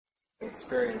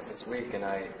experience this week, and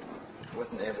I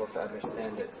wasn't able to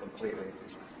understand it completely.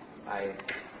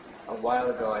 A while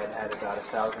ago, I had about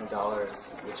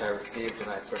 $1,000, which I received,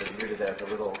 and I sort of viewed it as a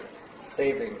little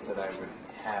savings that I would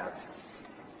have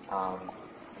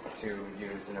to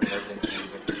use in emergency,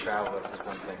 use it for travel or for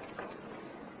something.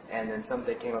 And then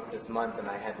something came up this month, and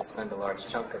I had to spend a large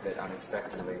chunk of it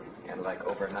unexpectedly and like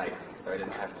overnight, so I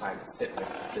didn't have time to sit with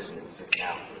the decision. It was just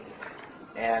now.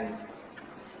 And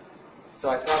so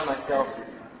I found myself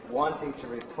wanting to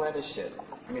replenish it.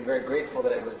 I mean, very grateful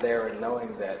that it was there and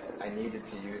knowing that I needed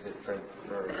to use it for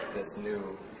this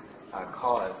new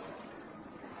cause.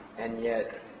 And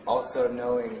yet also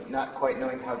not quite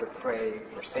knowing how to pray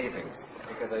for savings,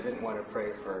 because I didn't want to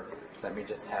pray for, let me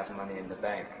just have money in the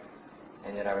bank.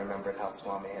 And yet I remembered how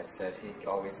Swami had said he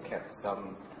always kept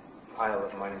some pile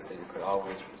of money so you could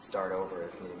always start over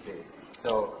if need be.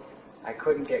 So I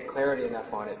couldn't get clarity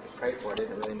enough on it to pray for it. I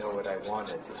didn't really know what I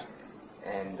wanted,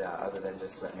 and other than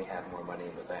just let me have more money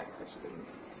in the bank, which didn't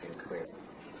seem clear.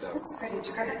 So that's pretty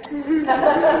direct.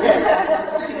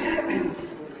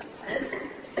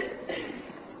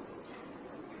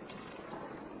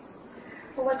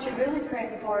 Well, what you're really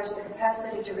praying for is the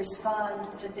capacity to respond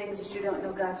to things that you don't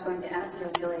know God's going to ask you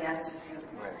until He asks you.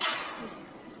 Right.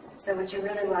 So what you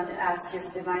really want to ask is,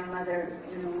 Divine Mother,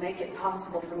 make it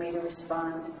possible for me to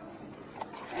respond.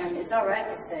 And it's all right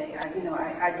to say,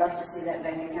 I'd love to see that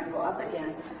bank account go up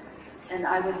again. And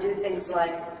I would do things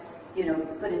like, put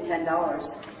in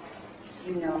 $10.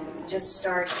 Just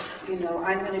start,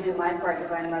 I'm going to do my part,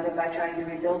 Divine Mother, by trying to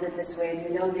rebuild it this way.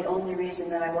 And the only reason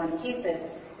that I want to keep it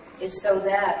is so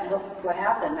that, look what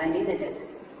happened, I needed it.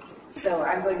 So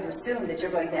I'm going to assume that you're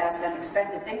going to ask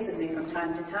unexpected things of me from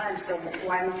time to time, so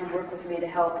why don't you work with me to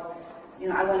help?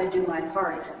 I want to do my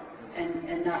part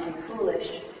and not be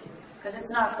foolish, because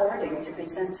it's not hoarding to be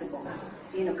sensible.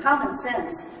 Common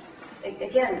sense,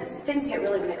 again, things get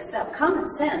really mixed up. Common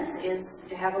sense is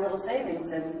to have a little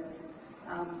savings and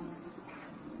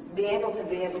be able to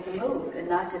move and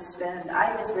not just spend.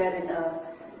 I just read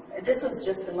this was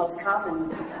just the most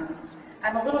common.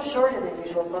 I'm a little shorter than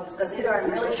usual, folks, because either I'm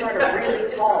really short or really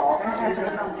tall. I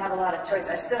just don't have a lot of choice.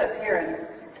 I stood up here and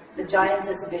the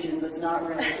giantess vision was not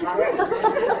really powerful.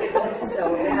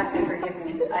 So you have to forgive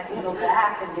me. I can go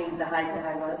back and be the height that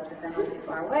I was, but then I'll be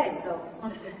far away. So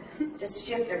just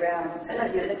shift around. So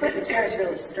they put the chairs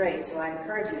really straight, so I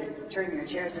encourage you to turn your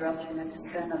chairs or else you're going to have to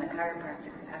spend on a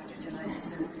chiropractor after tonight's.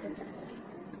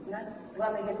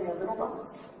 Let me give you a little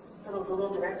box. The little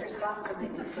director's box, or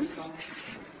maybe a flip phone.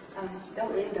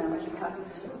 Don't leave them when you're talking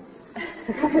to them.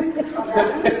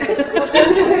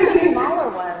 Smaller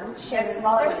one. She has a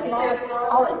smaller one.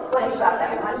 Oh, what about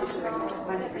that one?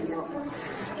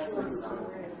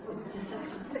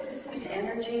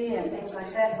 Energy and things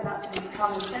like that is not to be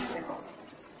commonsensical.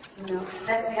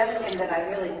 That's the other thing that I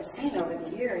really have seen over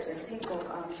the years, is people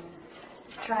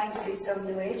trying to be so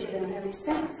new age they don't have any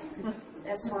sense.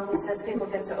 As Swami says, people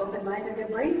get so open-minded, their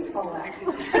brains fall out.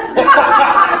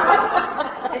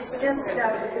 It's just,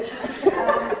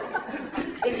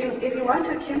 if you want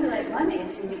to accumulate money,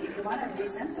 if you want to be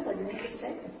sensible, you need to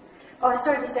save. Oh, I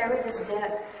started to say, I read this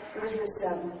debt. There was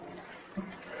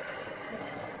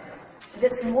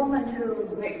this woman who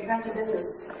runs a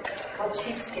business called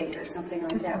Cheapskate or something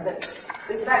like that, but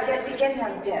it was about getting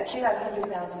out of debt. She got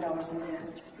 $100,000 in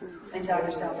debt and got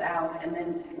herself out, and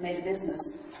then made a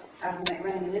business out of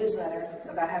running a newsletter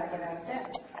about how to get out of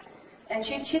debt. And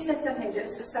she said something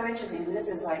just so interesting. This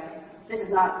is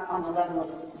not on the level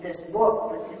of this book,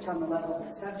 but it's on the level of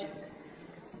the subject.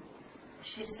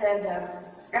 She said,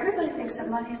 everybody thinks that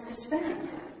money is to spend.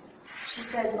 She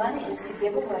said, money is to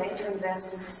give away, to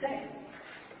invest, and to save.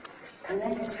 And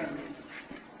then you spend it.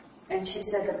 And she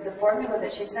said that the formula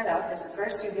that she set up is,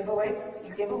 first you give away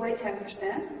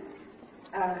 10%,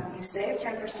 you save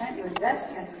 10%, you invest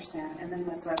 10%, and then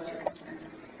what's left you can spend.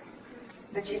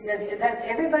 But she said that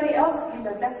everybody else,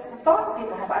 that's the thought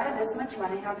people have. I have this much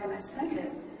money, how can I spend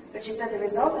it? But she said the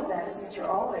result of that is that you're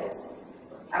always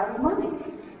out of money.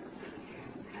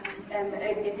 And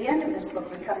at the end of this book,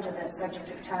 we come to that subject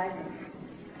of tithing.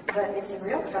 But it's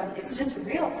just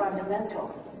real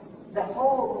fundamental. The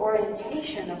whole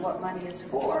orientation of what money is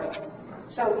for.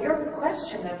 So your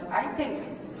question of, I think,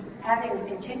 having a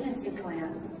contingency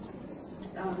plan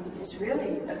is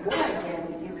really a good idea.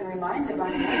 You can remind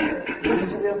Divine Mother, this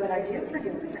is a real good idea for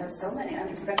you, because so many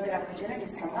unexpected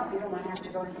opportunities come up. You don't want to have to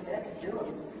go into debt to do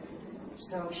them.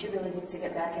 So she really needs to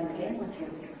get back in the game with you.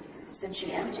 Since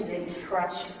she emptied it, you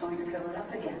trust she's going to fill it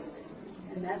up again.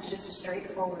 And that's just a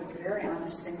straightforward, very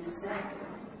honest thing to say.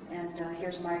 And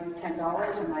here's my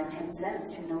 $10 and my 10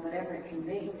 cents, whatever it can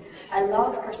be. I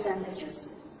love percentages.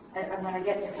 And when I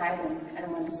get to tithing, I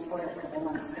don't want to spoil it because I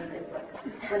want to save it, but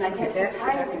when I get to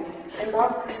tithing, I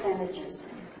love percentages.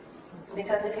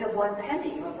 Because if you have 1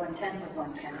 penny, you have 1/10 of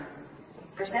 1 penny.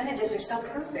 Percentages are so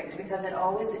perfect because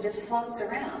it just floats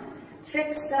around.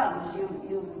 Fixed sums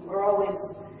you are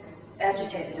always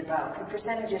agitated about. For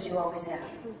percentages you always have.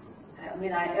 I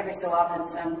mean, every so often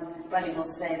somebody will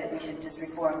say that we should just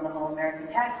reform the whole American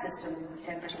tax system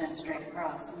 10% straight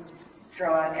across and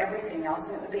throw out everything else,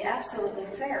 and it would be absolutely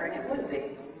fair, and it would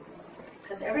be.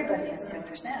 Because everybody has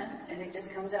 10%, and it just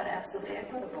comes out absolutely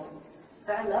equitable.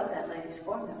 So I love that lady's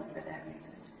formula for that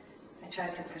reason. I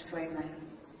tried to persuade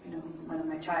one of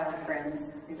my child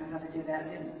friends, how to do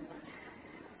that.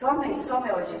 Swami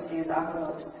always used to use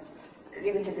envelopes.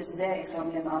 Even to this day,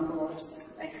 Swami has envelopes,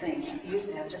 I think. He used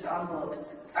to have just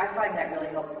envelopes. I find that really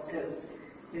helpful too.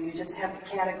 You just have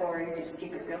categories, you just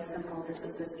keep it real simple. This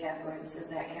is this category, this is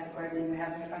that category, then you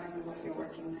have in front of you what you're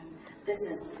working with. This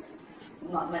is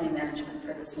not money management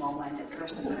for the small-minded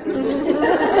person.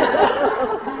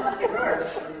 It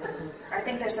works. I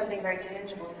think there's something very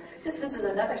tangible. This is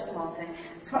another small thing.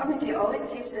 Swamiji always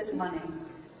keeps his money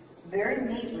very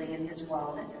neatly in his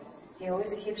wallet. He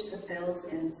always keeps the bills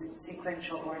in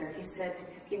sequential order. He said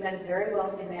he met a very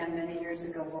wealthy man many years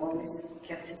ago who always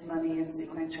kept his money in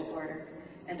sequential order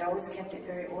and always kept it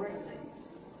very orderly.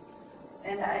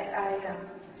 And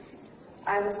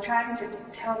I was trying to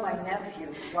tell my nephew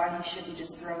why he shouldn't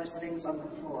just throw his things on the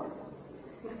floor.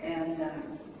 And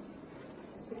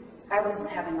I wasn't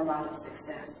having a lot of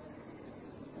success.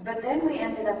 But then we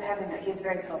ended up having he's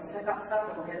very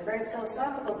philosophical. We had a very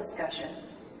philosophical discussion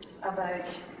about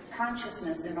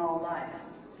consciousness in all life,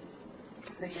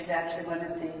 which is actually one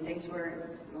of the things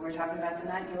we're talking about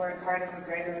tonight. You are a part of a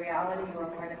greater reality. You are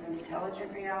a part of an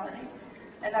intelligent reality.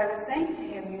 And I was saying to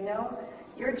him,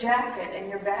 your jacket and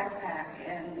your backpack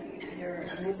and your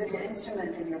musical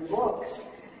instrument and your books,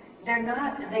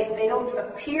 they don't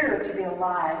appear to be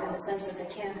alive in the sense that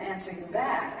they can't answer you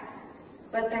back,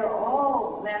 but they're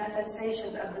all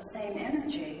manifestations of the same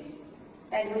energy.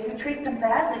 And if you treat them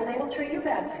badly, they will treat you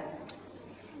badly.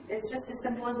 It's just as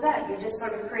simple as that. You just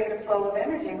sort of create a flow of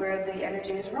energy where the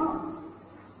energy is wrong.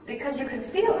 Because you can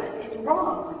feel it. It's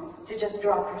wrong to just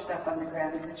drop yourself on the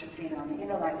ground and put your feet on it.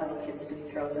 Like little kids do, he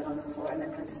throws it on the floor and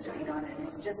then puts his feet on it. And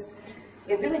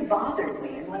it really bothered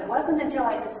me. And when it wasn't until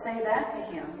I could say that to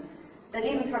him, that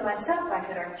even for myself I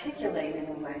could articulate in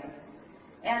a way.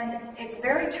 And it's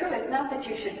very true. It's not that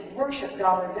you should worship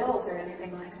dollar bills or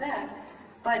anything like that.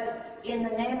 But in the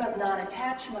name of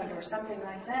non-attachment or something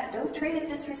like that, don't treat it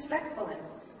disrespectfully.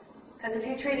 Because if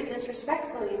you treat it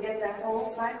disrespectfully, you get that whole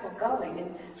cycle going.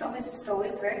 And Swami's just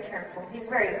always very careful. He's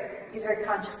very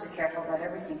consciously careful about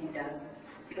everything he does.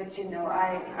 But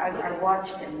I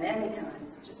watched him many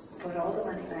times just put all the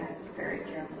money back very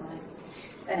carefully.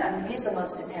 And he's the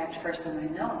most detached person I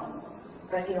know.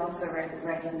 But he also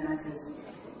recognizes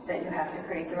that you have to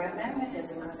create the right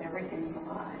magnetism because everything's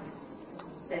alive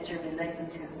that you're relating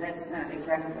to. That's not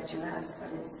exactly what you asked, but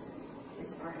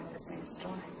it's part of the same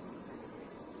story.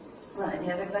 Well,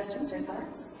 any other questions or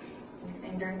thoughts?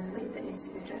 Anything during the week that needs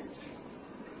to be addressed?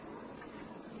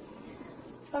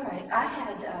 All right, I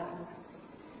had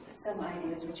some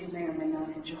ideas which you may or may not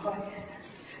enjoy,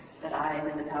 but I am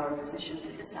in the power position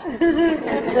to decide.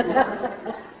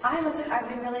 I've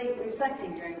been really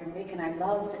reflecting during the week, and I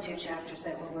love the 2 chapters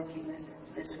that we're working with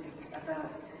this week about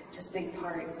just being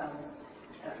part of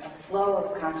a flow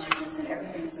of consciousness, and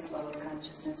everything is a flow of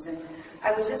consciousness. And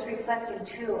I was just reflecting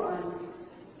too on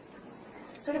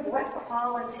sort of what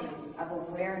quality of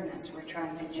awareness we're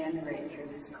trying to generate through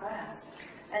this class.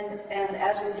 And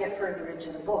as we get further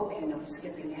into the book,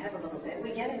 skipping ahead a little bit,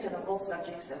 we get into the whole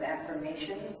subjects of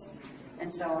affirmations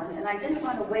and so on. And I didn't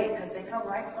want to wait because they come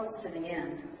right close to the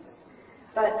end.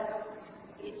 But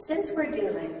since we're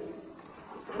dealing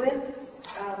with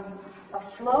a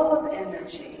flow of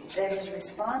energy that is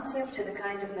responsive to the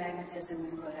kind of magnetism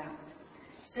we put out,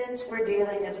 since we're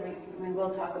dealing, as we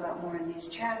will talk about more in these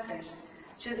chapters,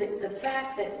 to the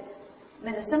fact that,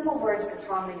 the simple words that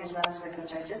Swami used last week,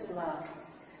 which I just love,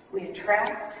 we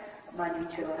attract money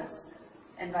to us,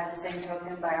 and by the same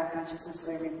token, by our consciousness,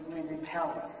 we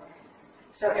repel it.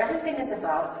 So everything is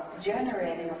about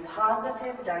generating a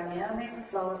positive, dynamic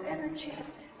flow of energy,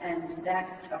 and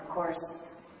that, of course,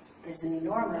 is an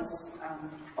enormous,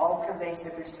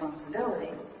 all-pervasive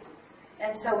responsibility.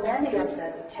 And so many of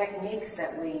the techniques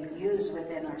that we use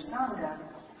within our Sangha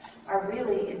are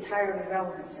really entirely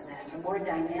relevant to that. The more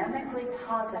dynamically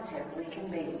positive we can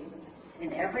be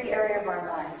in every area of our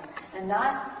life, and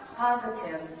not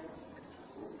positive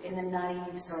in a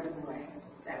naive sort of way,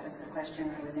 That was the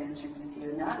question I was answering with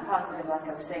you. Not positive, like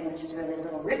I was saying, which is really a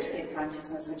little rich kid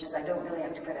consciousness, which is I don't really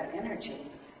have to put out energy.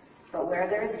 But where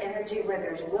there's energy, where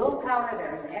there's willpower,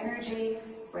 there's energy.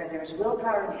 Where there's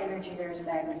willpower and energy, there's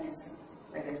magnetism.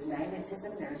 Where there's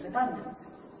magnetism, there's abundance.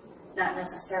 Not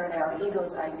necessarily our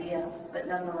ego's idea, but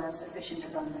nonetheless sufficient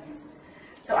abundance.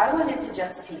 So I wanted to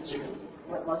just teach you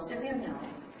what most of you know,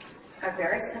 a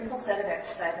very simple set of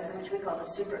exercises which we call the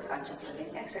superconscious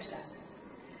living exercises,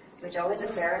 which always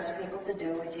embarrass people to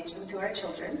do. We teach them to our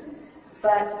children.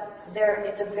 But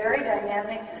it's a very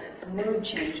dynamic mood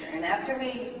changer. And after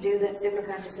we do that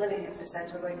superconscious living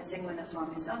exercise, we're going to sing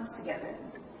Nayaswami songs together.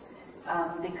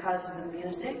 Because the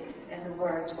music and the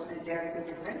words will do very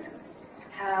different,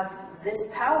 have this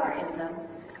power in them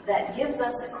that gives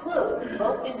us a clue.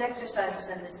 Both these exercises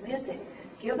and this music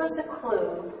give us a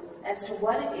clue as to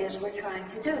what it is we're trying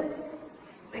to do.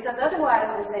 Because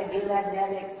otherwise we say be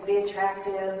magnetic, be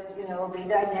attractive, be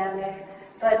dynamic,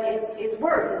 but it's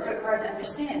words, it's hard to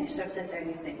understand. You sort of sit there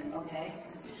and you think, okay,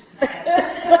 I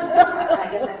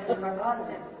guess I have to be more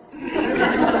positive.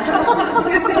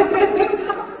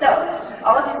 So,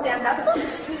 all of you stand up.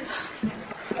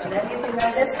 And then you can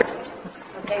know this.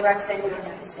 Okay, Roxanne, you don't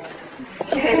have to stand.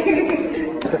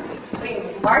 We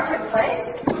march in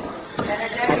place,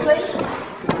 energetically,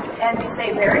 and we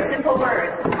say very simple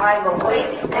words. I'm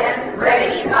awake and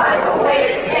ready. I'm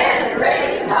awake and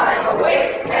ready. I'm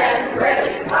awake and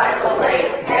ready. I'm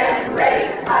awake and ready.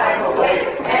 I'm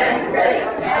awake and ready.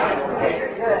 Okay,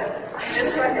 good.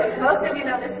 This one is, most of you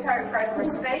know this part requires more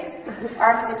space.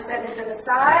 Arms extended to the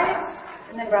sides,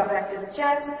 and then brought back to the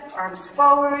chest. Arms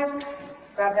forward,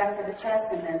 brought back to the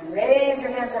chest, and then raise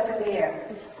your hands up in the air.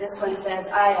 This one says,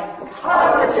 I am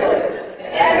positive,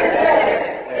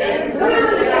 energetic,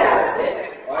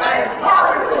 enthusiastic. I am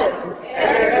positive,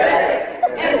 energetic,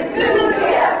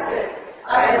 enthusiastic.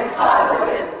 I am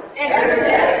positive,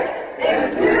 energetic,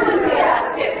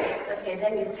 enthusiastic. Okay,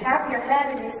 then you tap your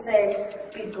head and you say,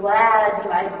 be glad,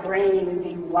 my brain,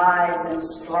 be wise and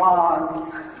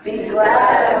strong. Be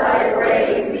glad, my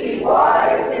brain, be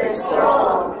wise and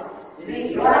strong.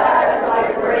 Be glad,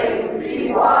 my brain,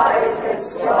 be wise and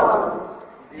strong.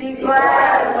 Be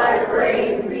glad, my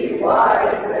brain, be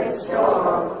wise and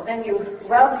strong. Then you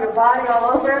rub your body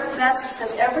all over. Master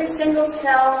says every single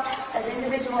cell has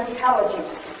individual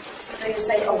intelligence. So you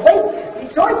say, awake,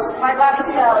 rejoice, my body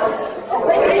cells.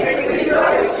 Awake,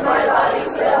 rejoice, my body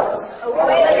cells.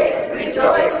 Awake,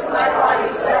 rejoice, my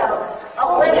body cells.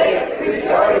 Awake,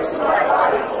 rejoice, my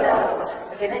body cells.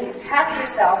 Okay, then you tap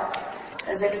yourself,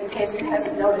 as if in case it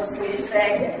hasn't noticed, when you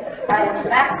say, I am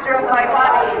master of my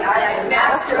body. I am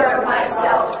master of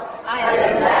myself. I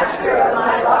am master of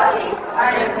my body.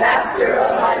 I am master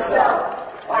of myself.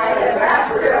 I am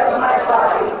master of my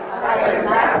body. I am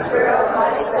master of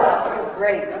myself.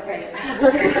 Great, okay.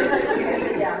 You can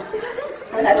sit down.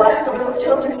 And I watched the little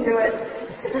children do it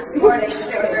this morning.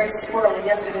 They were very squirrely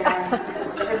yesterday morning.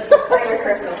 There was the play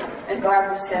rehearsal, and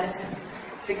Barbara says,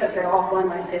 because they're all going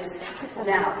like this,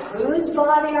 now, whose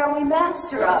body are we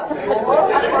master of?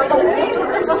 Yours or the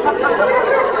neighbor's?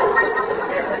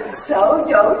 So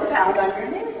don't pound on your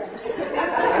neighbor.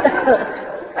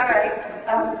 All right.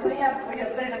 We're going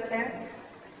to put it up there.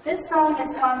 This song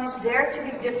is Tommy's Dare to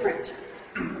Be Different.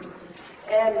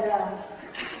 And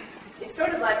it's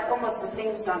sort of like almost a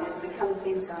theme song. It's become a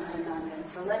theme song from now on.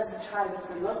 So let's try this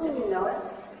one. Most of you know it.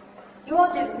 You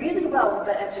all did really well with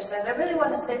that exercise. I really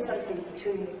want to say something to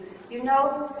you. You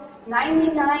know,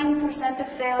 99% of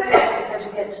failure is because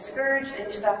you get discouraged and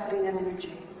you stop putting in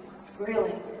energy.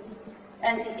 Really.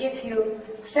 And if you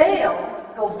fail,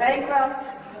 go bankrupt,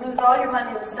 lose all your money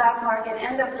in the stock market,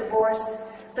 end up divorced,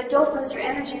 but don't lose your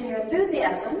energy and your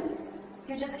enthusiasm,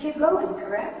 you just keep going,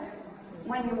 correct?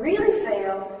 When you really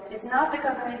fail, it's not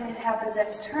because of anything that happens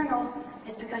external,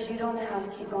 it's because you don't know how to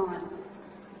keep on,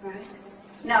 right?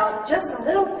 Now, just a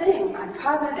little thing on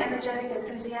positive, energetic,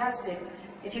 enthusiastic,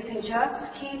 if you can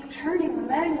just keep turning the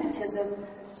magnetism,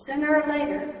 sooner or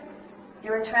later,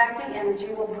 your attracting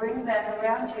energy will bring back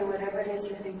around you whatever it is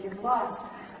you think you've lost.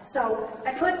 So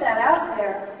I put that out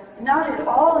there, not at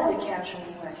all in a casual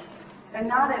way. And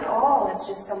not at all as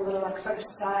just some little sort of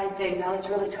side thing. Now let's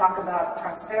really talk about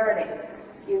prosperity.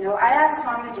 You know, I asked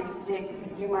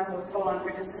Swamiji, you might as well hold on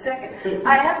for just a second.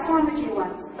 I asked Swamiji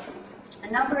once, a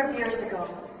number of years ago,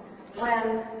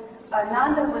 when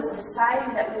Ananda was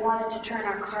deciding that we wanted to turn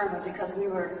our karma because we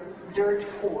were dirt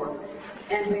poor.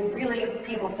 And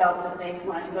people felt that they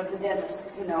wanted to go to the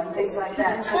dentist, and things like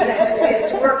that. So we just needed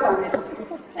to work on it.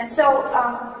 And so,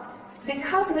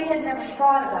 because we had never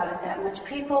thought about it that much,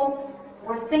 people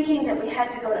were thinking that we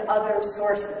had to go to other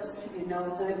sources, you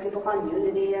know, so that people find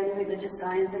unity and religious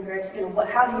science and various, you know,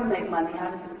 how do you make money?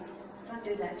 How does it, don't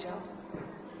do that, Joe.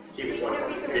 He was one of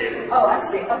the creators. Oh, I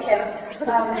see, okay.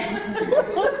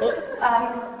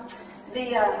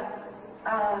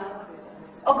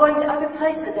 Going to other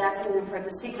places, asking them for the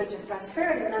secrets of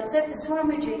prosperity. And I said to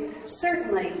Swamiji,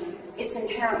 certainly it's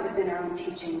inherent within our own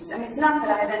teachings. I mean, it's not that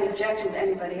I have any objection to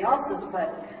anybody else's,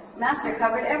 but Master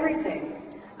covered everything.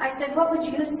 I said, what would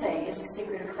you say is the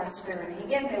secret of prosperity? He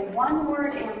gave me a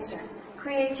one-word answer,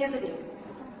 creativity.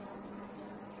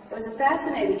 It was a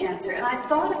fascinating answer, and I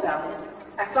thought about it.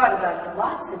 I've thought about it a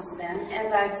lot since then,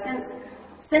 and I've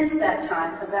since that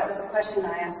time, because that was a question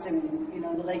I asked him, you know,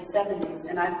 in the late 70s,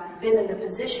 and I've been in the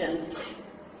position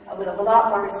with a lot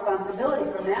more responsibility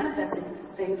for manifesting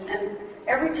these things, and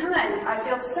every time I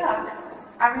feel stuck,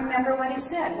 I remember what he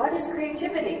said. What is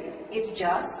creativity? It's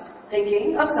just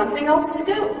thinking of something else to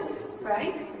do,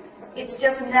 right? It's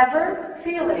just never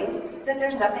feeling that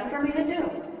there's nothing for me to do.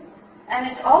 And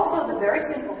it's also the very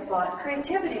simple thought,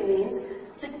 creativity means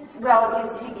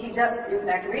he just, in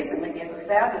fact, recently gave a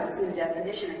fabulous new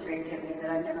definition of creativity that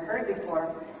I've never heard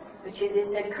before, which is, he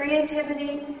said,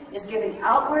 creativity is giving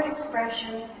outward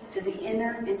expression to the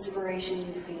inner inspiration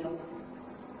you feel.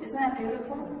 Isn't that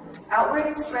beautiful? Outward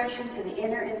expression to the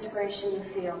inner inspiration you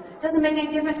feel. It doesn't make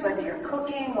any difference whether you're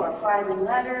cooking or filing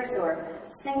letters or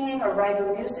singing or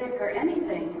writing music or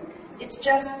anything. It's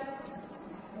just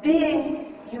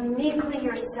being uniquely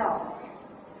yourself.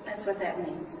 That's what that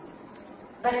means.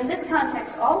 But in this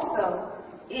context also,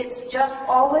 it's just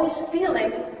always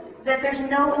feeling that there's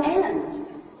no end.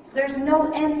 There's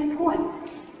no end point.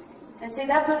 And see,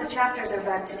 that's what the chapters are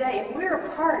about today. If we're a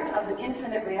part of the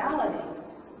infinite reality,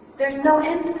 there's no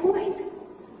end point.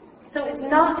 So it's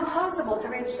not possible to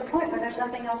reach the point where there's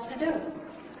nothing else to do.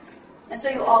 And so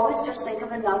you always just think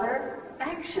of another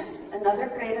action, another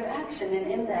creative action, and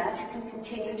in that you can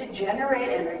continue to generate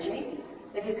energy.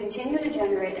 If you continue to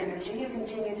generate energy, you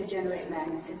continue to generate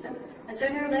magnetism, and so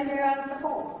you're out of the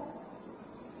hole.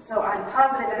 So I'm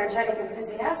positive, energetic,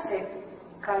 enthusiastic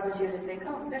causes you to think,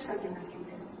 oh, there's something I can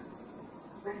do.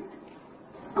 Right?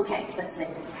 Okay, let's see.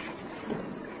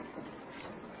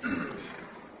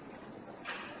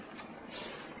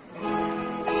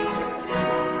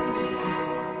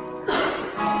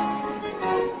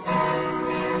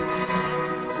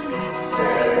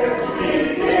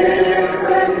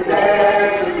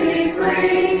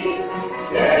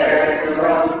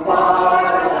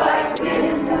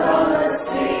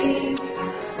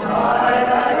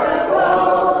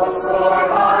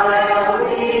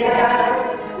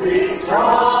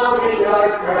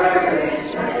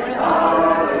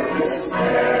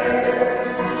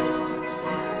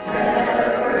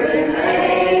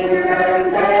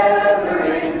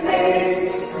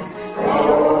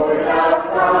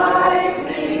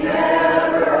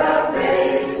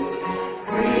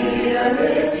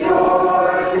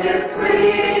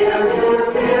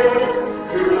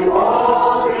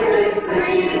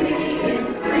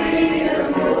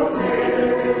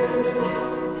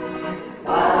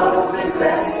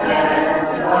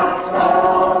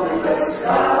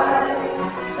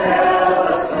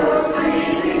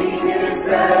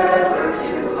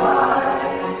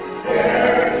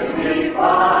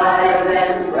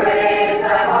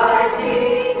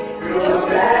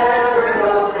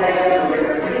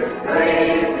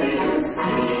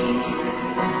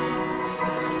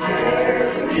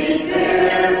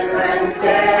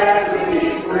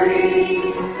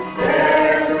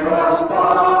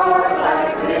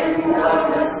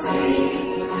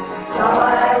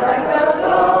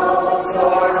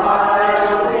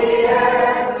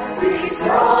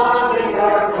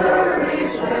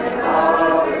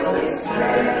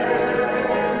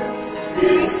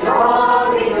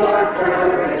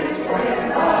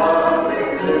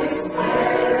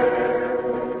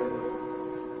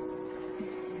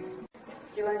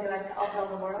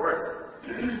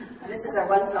 This is our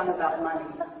one song about money.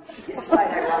 It's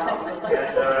quite ironic. And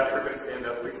everybody stand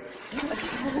up, please.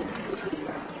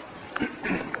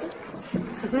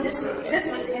 This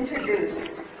was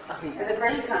introduced for the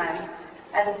first time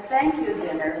at a thank you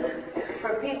dinner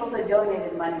for people who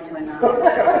donated money to a nonprofit.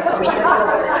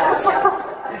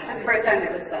 That's the first time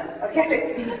it was done.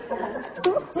 Okay.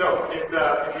 So it's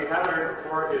if you haven't heard it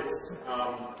before,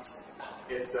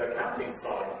 it's a counting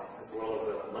song as well as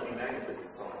a money magnetism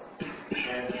song.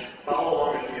 And follow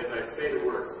along with me as I say the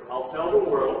words. I'll tell the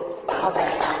world.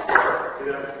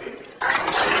 Do that with me.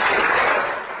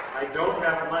 I don't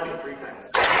have money 3 times.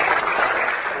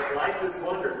 But life is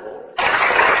wonderful,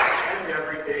 and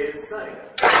every day is sunny.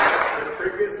 The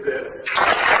trick is this.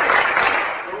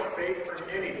 no faith from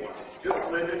anyone.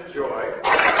 Just live in joy. Be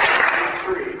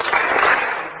free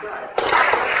inside.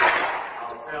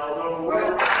 I'll tell the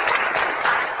world. I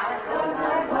don't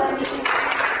have money.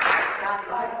 My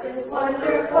life is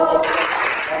wonderful.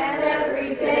 And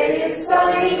every day is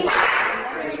sunny.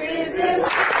 The truth is,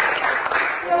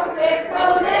 don't beg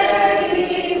from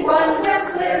anyone.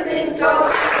 Just live in joy.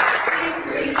 Be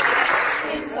free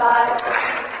inside.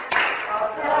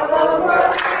 I'll tell the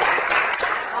world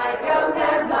I don't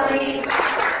have money,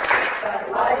 but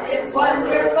life is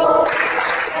wonderful,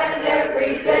 and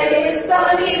every day is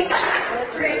sunny. The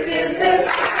truth is this,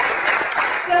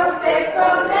 don't beg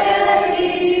from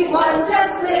anyone,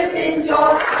 just live in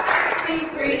joy, be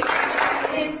free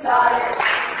inside.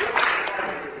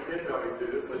 Because the kids always do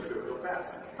this, let's do it real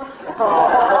fast. Do it a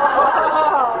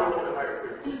little bit higher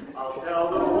too. I'll tell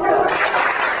the world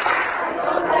I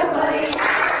don't have money,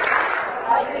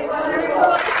 life is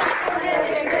wonderful, and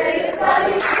every day is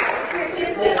sunny. The truth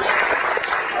is this,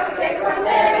 don't beg from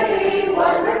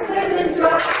anyone, just live in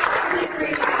joy, be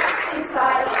free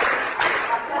inside.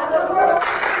 I'll tell the world I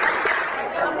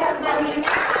don't have money,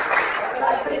 but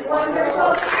life is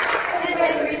wonderful, and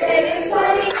every day is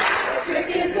sunny. The truth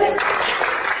is this,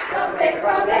 don't beg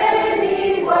from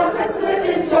anyone, just live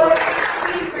in joy,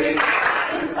 be free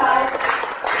inside.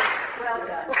 Well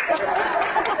done.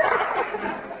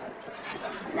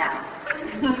 Now,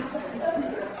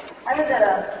 I was at a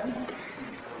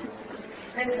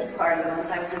Christmas party once.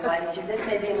 I was invited to. This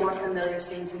may be a more familiar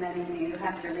scene to many of you. You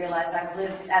have to realize I've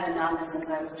lived at Ananda since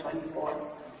I was 24.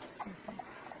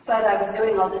 But I was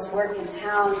doing all this work in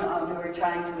town. We were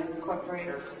trying to incorporate.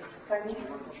 Pardon me?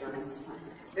 Sure.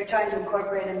 We were trying to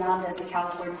incorporate Ananda as a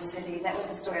California city. That was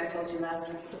the story I told you last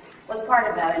week. Well, as part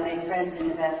of that, I made friends in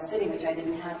Nevada City, which I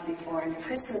didn't have before. And at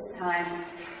Christmas time,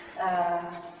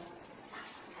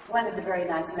 one of the very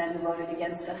nice men who voted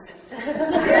against us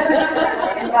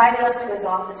invited us to his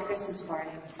office Christmas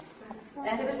party.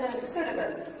 And it was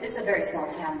it's a very small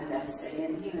town, Nevada City,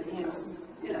 and he was,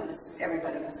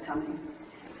 everybody was coming.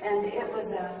 And it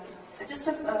was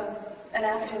an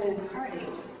afternoon party.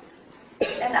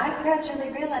 And I gradually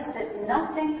realized that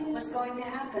nothing was going to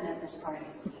happen at this party,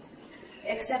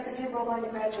 except that people were going to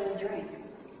gradually drink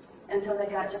until they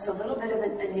got just a little bit of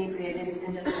inebriated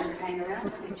and just kind of hang around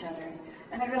with each other.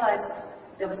 And I realized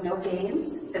there was no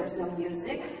games, there was no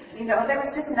music, there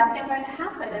was just nothing going to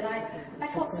happen. And I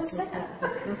felt so sad,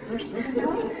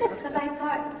 because I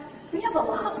thought, we have a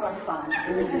lot more fun.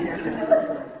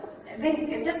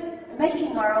 Just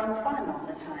making our own fun all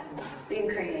the time. Being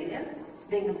creative,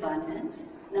 being abundant,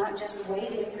 not just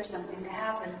waiting for something to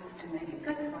happen to make it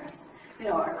good for us.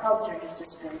 Our culture has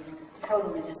just been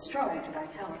totally destroyed by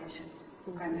television,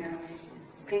 primarily.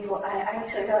 People, I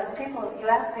actually realize you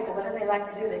ask people what do they like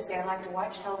to do, they say, I like to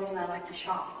watch television, I like to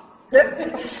shop.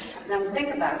 Now think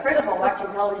about it. First of all, watching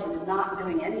television is not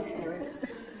doing anything.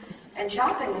 And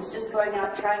shopping is just going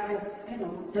out trying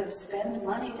to spend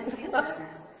money to feel better.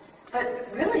 But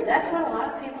really, that's what a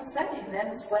lot of people say.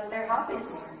 That's what their hobbies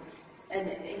are. And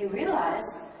you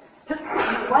realize, you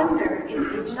wonder,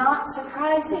 it's not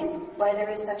surprising why there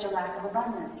is such a lack of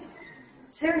abundance.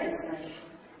 Seriously.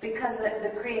 Because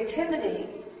the creativity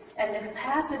and the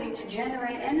capacity to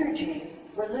generate energy,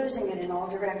 we're losing it in all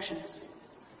directions.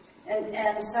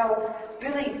 And so,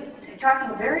 really,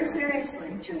 talking very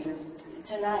seriously to you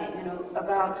tonight,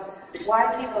 about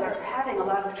why people are having a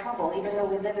lot of trouble, even though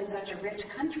we live in such a rich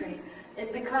country, is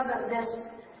because of this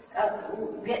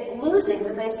losing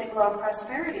the basic law of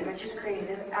prosperity, which is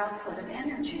creative output of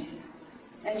energy.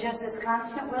 And just this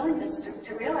constant willingness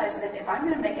to realize that if I'm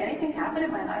going to make anything happen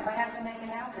in my life, I have to make it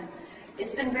happen.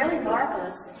 It's been really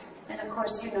marvelous. And of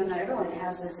course, not everyone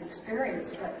has this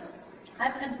experience, but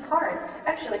I've been part,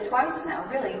 actually twice now,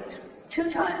 really,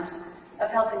 2 times, of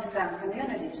helping to found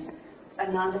communities.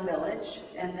 Ananda Village,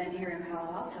 and then here in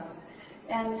Palo Alto.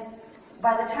 And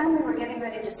by the time we were getting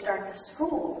ready to start the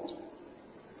school,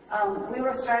 we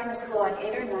were starting the school like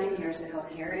 8 or 9 years ago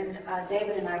here, and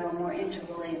David and I were more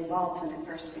integrally involved when it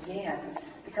first began,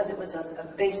 because it was a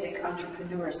basic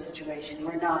entrepreneur situation.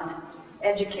 We're not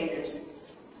educators,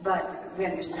 but we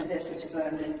understood this, which is what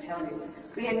I'm going to tell you.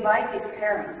 We invite these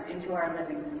parents into our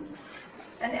living room.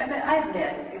 And I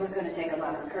admit it was going to take a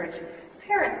lot of courage.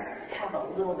 Parents have a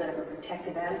little bit of a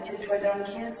protective attitude toward their own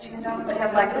kids, They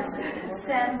have like this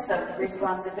sense of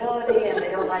responsibility, and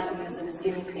they don't like to use them as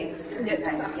guinea pigs. You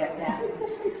kind of get that.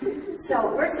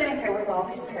 So we're sitting here with all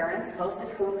these parents, most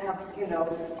of whom have,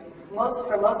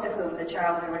 for most of whom the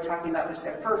child we were talking about was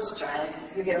their first child.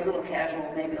 You get a little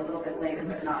casual, maybe a little bit later,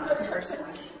 but not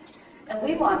personally. And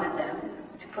we wanted them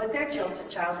to put their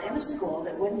child in a school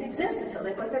that wouldn't exist until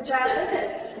they put their child in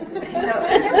it.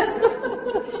 And there was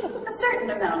a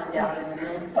certain amount of doubt in the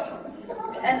room.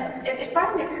 And it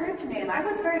finally occurred to me, and I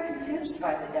was very confused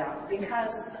by the doubt,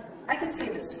 because I could see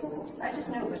the school. I just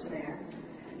knew it was there.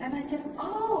 And I said,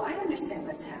 oh, I understand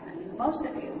what's happening. Most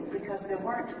of you, because there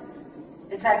weren't.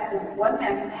 In fact, the one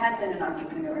man who had been an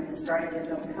entrepreneur and started his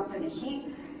own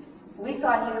company, we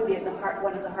thought he would be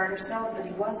one of the harder sells, but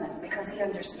he wasn't, because he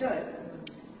understood.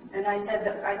 And I said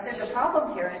the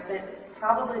problem here is that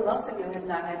probably most of you have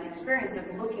not had the experience of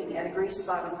looking at a grease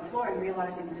spot on the floor and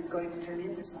realizing that it's going to turn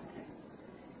into something.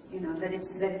 That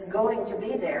it's going to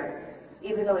be there.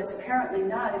 Even though it's apparently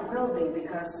not, it will be,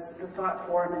 because the thought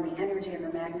form and the energy and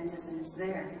the magnetism is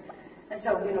there. And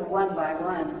so, one by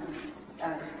one,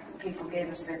 people gave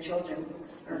us their children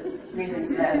for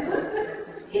reasons that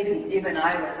even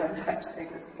I would sometimes think,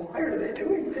 why are they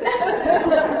doing this?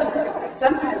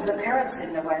 Sometimes the parents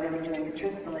didn't know why they were doing it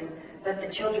truthfully, but the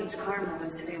children's karma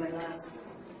was to be with us.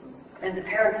 And the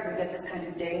parents would get this kind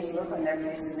of dazed look on their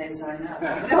face and they'd sign up.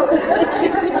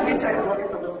 We'd sort of look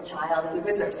at the little child and we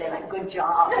would sort of say, like, good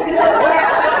job.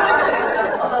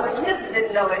 Although the kids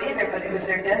didn't know it either, but it was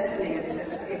their destiny and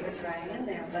it was right in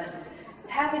there. But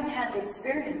having had the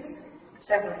experience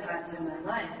several times in my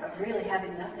life of really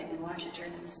having nothing and watch it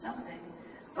turn into something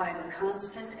by the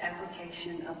constant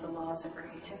application of the laws of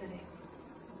creativity,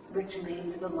 which lead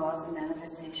to the laws of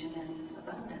manifestation and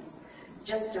abundance.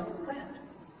 Just don't quit.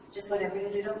 Just whatever you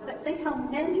do, don't quit. Think how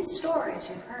many stories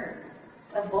you've heard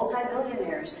of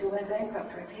multi-billionaires who went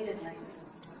bankrupt repeatedly.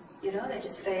 They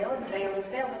just fail and fail and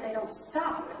fail, but they don't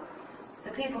stop.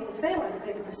 The people who fail are the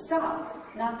people who stop,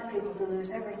 not the people who lose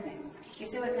everything. You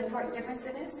see what an important difference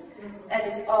it is? And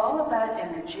it's all about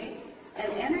energy, and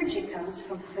energy comes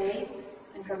from faith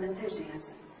and from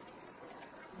enthusiasm.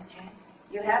 Okay?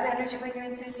 You have energy when you're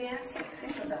enthusiastic.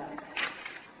 Think about it.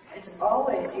 It's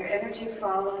always, your energy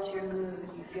follows your mood.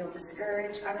 You feel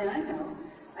discouraged. I know.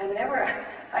 I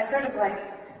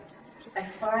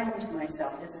find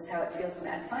myself, this is how it feels to me,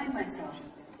 I find myself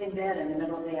in bed in the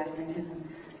middle of the afternoon.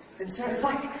 It's sort of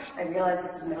like, I realize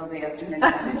it's the middle of the afternoon,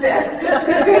 I'm in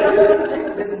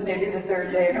bed. This is maybe the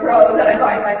third day in a row that I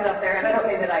find myself there, and I don't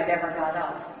mean that I never got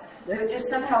up. But just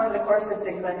somehow in the course of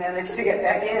things I managed to get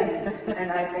back in,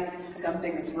 and I think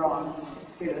something is wrong.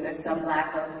 There's some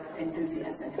lack of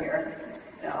enthusiasm here.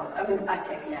 I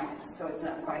take naps, so it's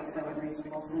not quite so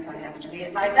unreasonable since I have to be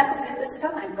at my best at this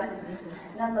time, but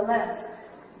nonetheless.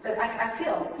 But I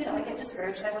feel, I get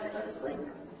discouraged, I want to go to sleep.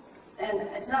 And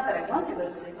it's not that I want to go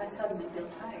to sleep, I suddenly feel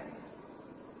tired.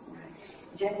 Right?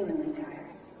 Genuinely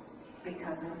tired.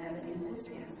 Because I don't have any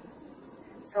enthusiasm.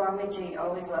 So Amiji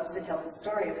always loves to tell the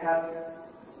story of how,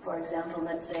 for example,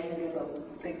 let's say you have a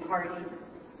big party,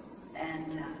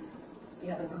 and you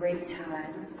have a great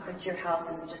time, but your house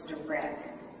is just a wreck.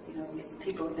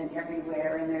 People have been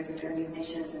everywhere, and there's dirty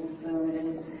dishes and food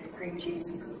and cream cheese,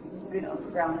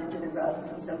 ground into the rug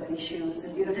from somebody's shoes,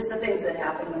 and just the things that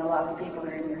happen when a lot of people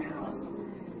are in your house.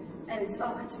 And it's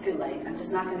too late. I'm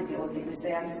just not going to deal with it. You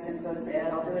say, I'm just going to go to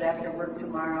bed. I'll do it after work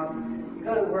tomorrow. You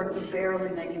go to work, you barely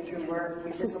make it through work.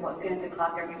 You just look at the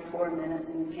clock every 4 minutes,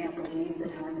 and you can't believe the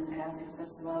time is passing so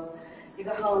slow. You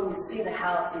go home, you see the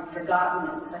house, you've forgotten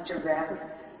it's such a wreck.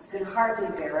 You can hardly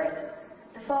bear it.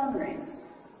 The phone rings.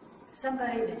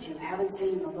 Somebody that you haven't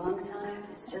seen in a long time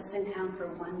is just in town for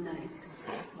one night.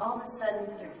 All of a sudden,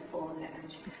 you're full of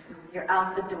energy. You're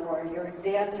out the door. You're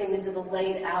dancing into the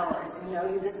late hours.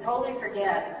 You just totally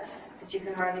forget that you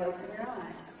can hardly open your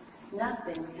eyes.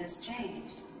 Nothing has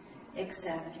changed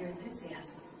except your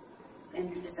enthusiasm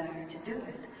and your desire to do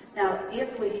it. Now,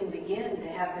 if we can begin to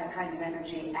have that kind of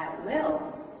energy at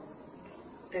will,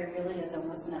 there really is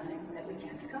almost nothing that we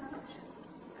can't accomplish.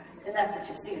 And that's what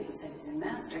you see in the saints and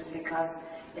masters, because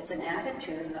it's an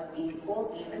attitude of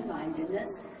equal,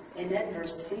 even-mindedness in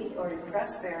adversity or in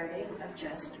prosperity of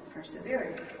just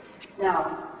persevering.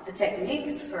 Now, the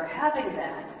techniques for having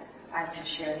that, I've just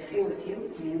shared a few with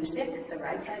you. Music, the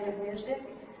right kind of music.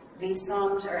 These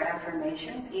songs are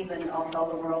affirmations, even I'll tell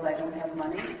the world I don't have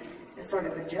money. It's sort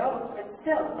of a joke, but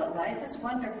still, but life is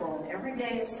wonderful. Every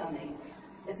day is sunny.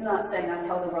 It's not saying I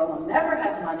tell the world I'll never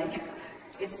have money.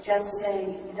 It's just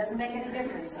saying, it doesn't make any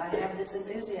difference. I have this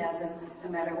enthusiasm,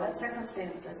 no matter what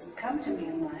circumstances come to me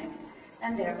in life,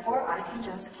 and therefore I can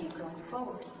just keep going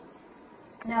forward.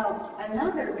 Now,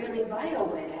 another really vital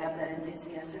way to have that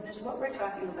enthusiasm is what we're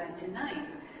talking about tonight,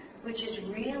 which is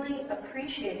really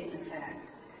appreciating the fact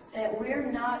that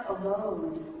we're not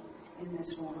alone in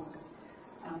this world.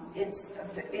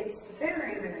 It's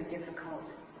very, very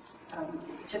difficult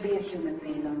to be a human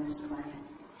being on this planet.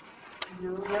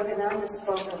 Yogananda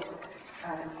spoke of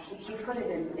he put it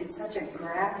in such a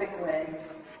graphic way.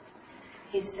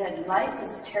 He said, life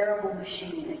is a terrible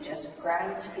machine. It just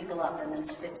grinds people up and then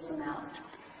spits them out.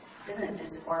 Isn't it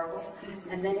just horrible?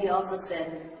 And then he also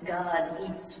said, God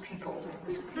eats people.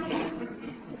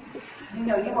 You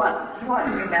know, you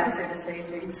want your master to say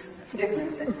things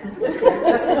different than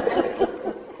that.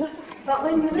 But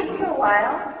when you live for a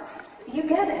while, you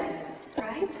get it,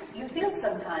 right? You feel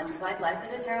sometimes like life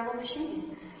is a terrible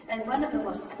machine. And one of the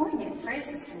most poignant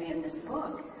phrases to me in this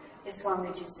book is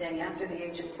Swamiji saying, after the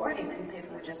age of 40, many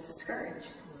people are just discouraged.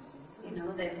 You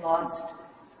know, they've lost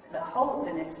the hope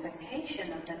and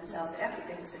expectation of themselves ever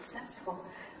being successful.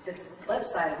 The flip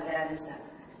side of that is a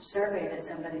survey that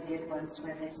somebody did once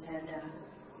where they said,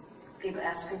 people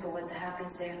asked people what the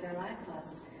happiest day of their life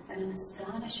was, and an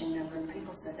astonishing number of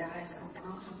people said their high school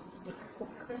prom.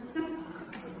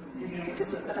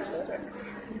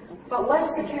 But what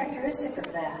is the characteristic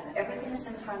of that? Everything is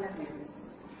in front of you.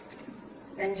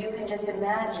 And you can just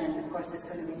imagine, of course, it's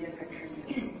going to be different for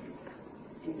you.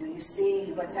 You know, you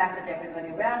see what's happened to everybody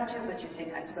around you, but you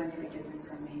think that's going to be different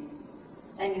for me.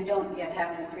 And you don't yet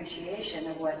have an appreciation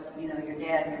of what, you know, your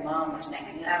dad and your mom were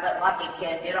saying. You have a lucky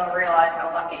kid, you don't realize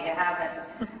how lucky you have it,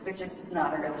 which is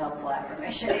not a real helpful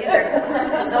affirmation either.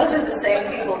 Because those are the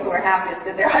same people who are happiest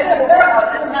at their high school prom.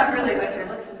 That's not really what you're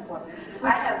looking for.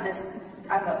 I have this,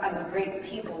 I'm a great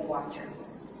people watcher.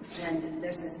 And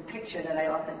there's this picture that I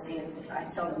often see, I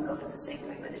seldom go to the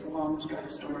Safeway, but it's a Long's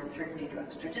drugstore, thrifty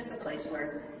drugstore, just a place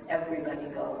where everybody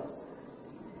goes.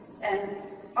 And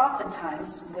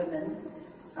oftentimes women,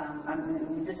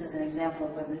 this is an example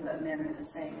of women, but men are the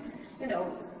same. You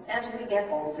know, as we get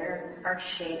older, our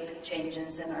shape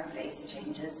changes and our face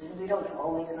changes, and we don't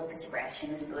always look as fresh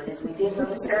and as good as we did when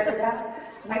we started out.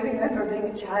 I remember being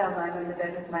a child, lying on the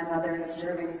bed with my mother and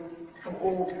observing how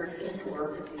old her feet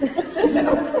were.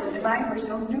 Mine were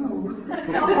so new.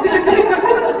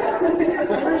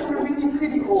 Hers were really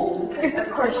pretty old.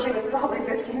 Of course, she was probably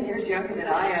 15 years younger than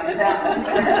I am now.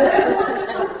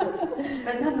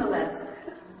 But nonetheless,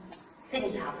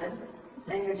 things happen,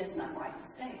 and you're just not quite the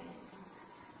same.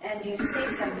 And you see,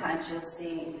 sometimes you'll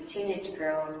see a teenage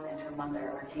girl and her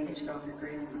mother, or a teenage girl and her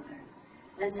grandmother.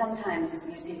 And sometimes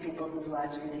you see people whose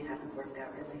lives really haven't worked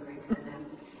out really great for them,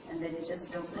 and they just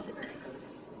don't look very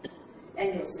good.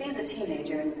 And you'll see the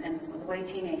teenager, and the way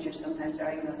teenagers sometimes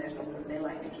are, you know, they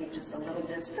like to keep just a little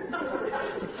distance.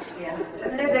 Yeah,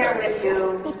 and they're there with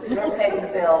you, you're paying the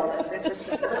bill, but there's just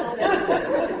this little bit of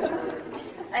distance.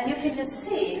 And you can just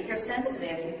see, if you're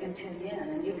sensitive, you can tune in,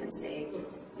 and you can see,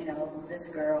 you know, this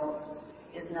girl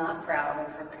is not proud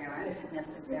of her parent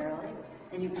necessarily,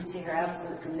 and you can see her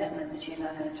absolute commitment that she's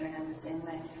not going to turn out the same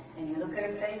way. And you look at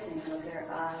her face, and you look at her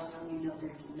eyes, and you know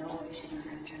there's no way she's not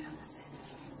going to turn out the same way.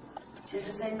 She's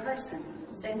the same person,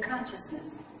 same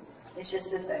consciousness. It's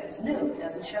just that it's new, it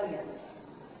doesn't show yet.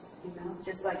 You know,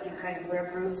 just like you kind of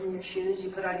wear grooves in your shoes, you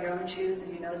put on your own shoes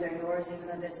and you know they're yours, even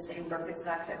though they're the same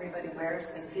Birkenstocks everybody wears,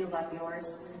 they feel like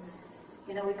yours.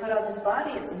 You know, we put on this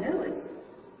body, it's new,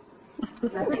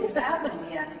 nothing's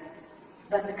happened yet.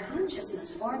 But the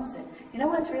consciousness forms it. You know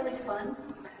what's really fun?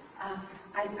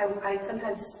 I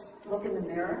sometimes look in the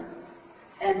mirror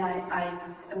and I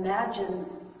imagine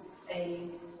a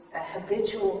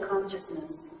habitual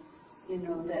consciousness, you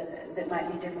know, that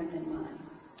might be different than mine.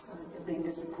 Being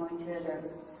disappointed or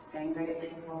angry at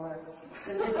people or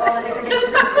just all the different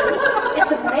things.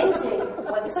 It's amazing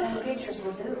what the same features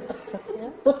will do.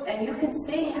 And you can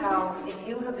see how if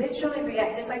you habitually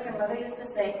react, just like your mother used to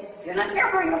say, if you're not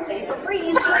careful, your face will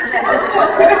freeze like that.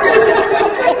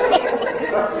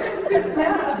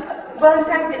 Well, in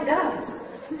fact, it does.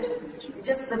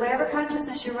 Just the whatever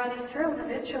consciousness you're running through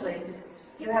habitually,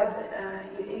 you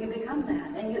become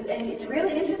that. And it's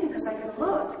really interesting because I can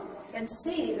look and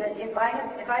see that if I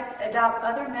adopt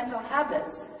other mental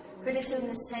habits, pretty soon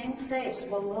the same face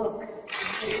will look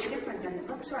completely different than it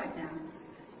looks right now.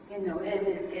 You know, and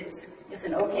it's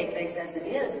an okay face as it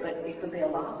is, but it could be a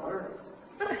lot worse.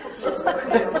 It's just, you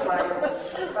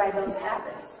know, by those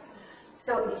habits.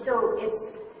 So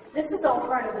this is all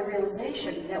part of the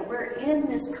realization that we're in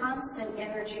this constant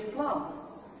energy flow.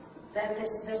 That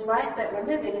this life that we're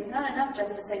living, it's not enough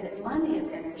just to say that money is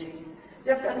energy.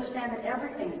 You have to understand that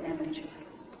everything is energy.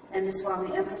 And the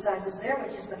Swami emphasizes there,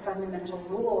 which is the fundamental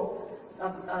rule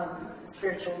of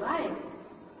spiritual life,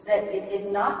 that it's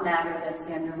not matter that's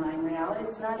the underlying reality.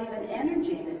 It's not even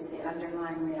energy that's the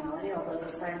underlying reality, although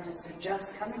the scientists are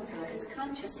just coming to it. It's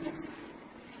consciousness.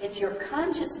 It's your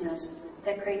consciousness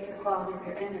that creates the quality of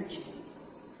your energy.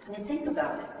 And you think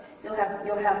about it. You'll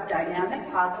have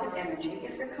dynamic, positive energy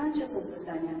if your consciousness is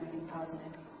dynamic and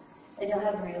positive. And you'll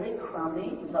have really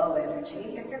crummy, low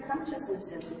energy if your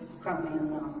consciousness is crummy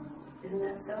and low. Isn't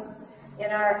that so?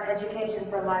 In our education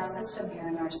for life system here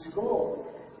in our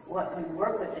school, what we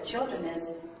work with the children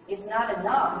is, it's not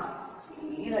enough.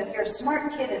 You know, if you're a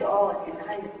smart kid at all, and you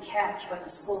kind of catch what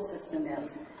the school system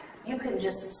is, you can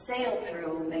just sail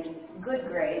through, make good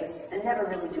grades, and never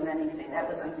really do anything. That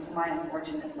was my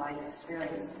unfortunate life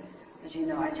experience. As you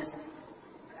know,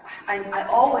 I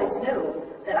always knew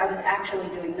that I was actually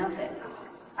doing nothing.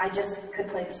 I just could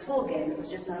play the school game. It was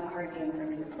just not a hard game for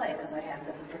me to play because I had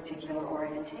the particular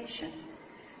orientation.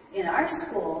 In our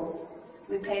school,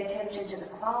 we pay attention to the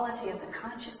quality of the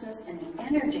consciousness and the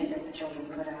energy that the children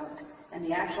put out. And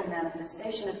the actual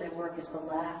manifestation of their work is the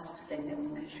last thing that we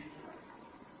measure.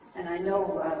 And I know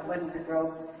one of the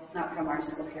girls, not from our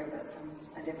school here, but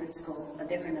from a different school, a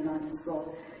different anonymous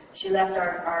school, she left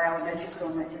our elementary school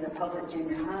and went to the public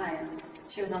junior high, and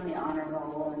she was on the honor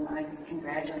roll, and I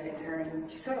congratulated her, and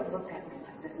she sort of looked at me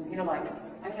like this, and, you know, like,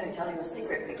 I'm going to tell you a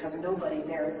secret because nobody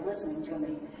there is listening to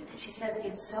me. She says,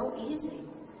 it's so easy.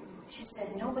 She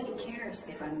said, nobody cares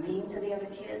if I'm mean to the other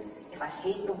kids, if I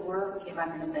hate the work, if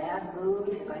I'm in a bad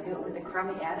mood, if I do it with a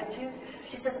crummy attitude.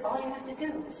 She says, all you have to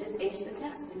do is just ace the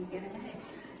test and you get an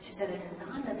A. She said, it is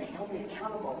not that they held me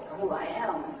accountable for who I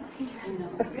am. You know,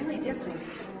 really different.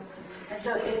 And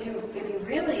so if you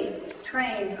really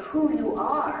train who you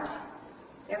are,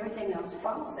 everything else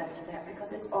follows after that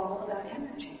because it's all about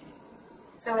energy.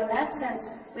 So in that sense,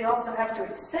 we also have to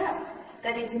accept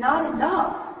that it's not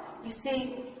enough. You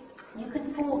see, you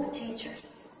can fool the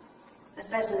teachers,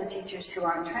 especially the teachers who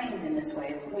aren't trained in this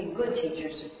way. I mean, good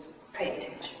teachers pay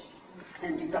attention.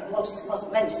 And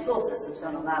many school systems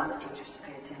don't allow the teachers to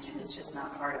pay attention. It's just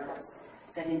not part of what's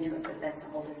set into it, but that's a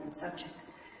whole different subject.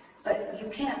 But you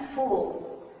can't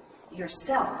fool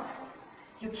yourself.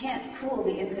 You can't fool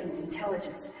the infinite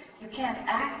intelligence. You can't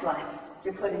act like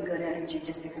you're putting good energy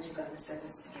just because you've got the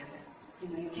surface together. You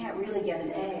know, you can't really get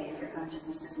an A if your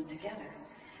consciousness isn't together.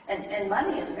 And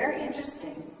money is very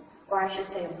interesting, or I should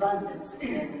say abundance is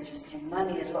very interesting.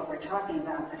 Money is what we're talking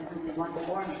about, but it's only one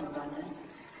form of abundance,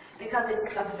 because it's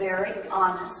a very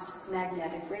honest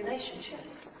magnetic relationship.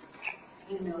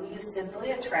 You know, you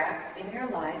simply attract in your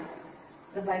life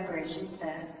the vibrations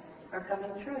that are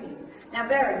coming through you. Now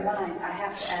bear in mind, I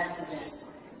have to add to this,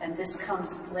 and this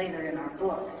comes later in our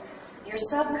book. Your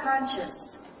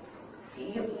subconscious,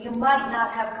 you might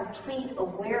not have complete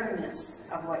awareness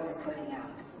of what you're putting out.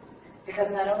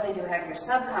 Because not only do you have your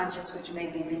subconscious, which may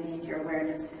be beneath your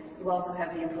awareness, you also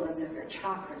have the influence of your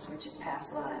chakras, which is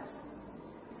past lives.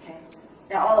 Okay?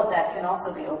 Now all of that can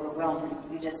also be overwhelming.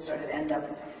 You just sort of end up,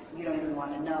 you don't even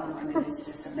want to know. I mean, it's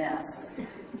just a mess.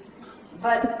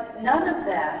 But none of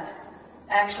that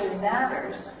actually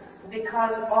matters,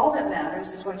 because all that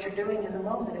matters is what you're doing in the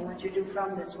moment and what you do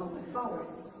from this moment forward.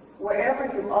 Wherever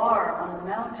you are on the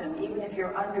mountain, even if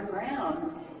you're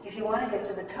underground, if you want to get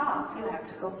to the top, you have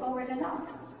to go forward and up,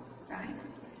 right?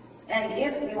 And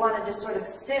if you want to just sort of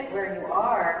sit where you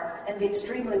are and be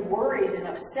extremely worried and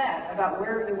upset about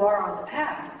where you are on the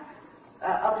path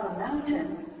up the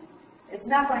mountain, it's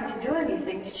not going to do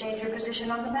anything to change your position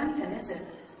on the mountain, is it?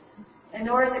 And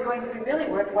nor is it going to be really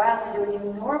worthwhile to do an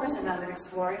enormous amount of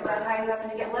exploring about how you happen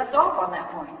to get left off on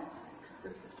that point.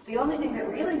 The only thing that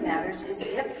really matters is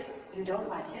if you don't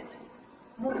like it,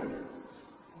 move.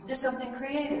 Do something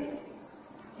creative.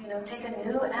 You know, take a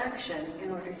new action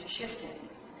in order to shift it.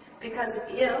 Because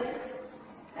if,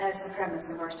 as the premise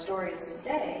of our story is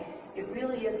today, it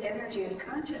really is energy and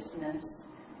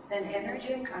consciousness, then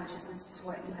energy and consciousness is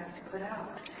what you have to put out.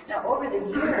 Now, over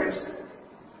the years,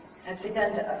 I've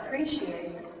begun to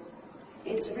appreciate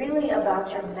it's really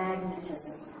about your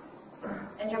magnetism.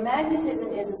 And your magnetism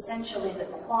is essentially the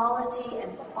quality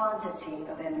and quantity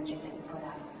of energy that you put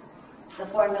out. The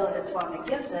formula that Swami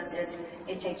gives us is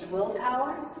it takes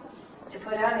willpower to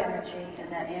put out energy,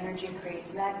 and that energy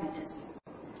creates magnetism.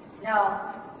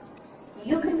 Now,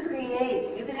 you can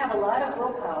have a lot of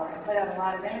willpower and put out a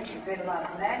lot of energy, create a lot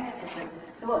of magnetism.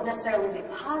 It won't necessarily be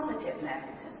positive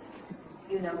magnetism.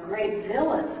 You know, great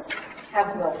villains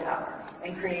have willpower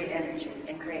and create energy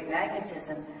and create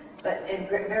magnetism, but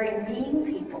very mean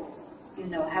people, you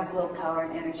know, have willpower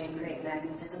and energy and create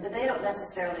magnetism, but they don't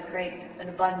necessarily create an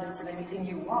abundance of anything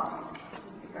you want,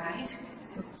 right?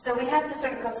 So we have to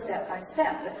sort of go step by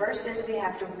step. The first is we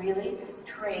have to really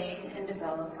train and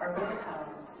develop our willpower.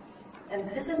 And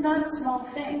this is not a small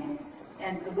thing.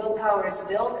 And the willpower is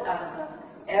built out of an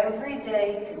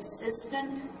everyday,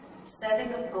 consistent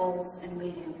setting of goals and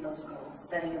meeting those goals.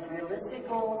 Setting of realistic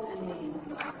goals and meeting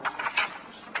those goals.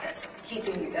 That's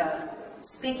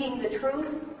speaking the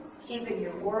truth keeping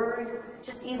your word,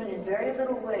 just even in very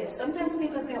little ways. Sometimes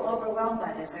people feel overwhelmed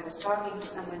by this. I was talking to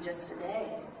someone just today,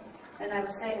 and I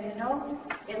was saying, you know,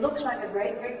 it looks like a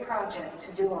great big project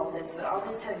to do all this, but I'll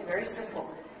just tell you, very simple.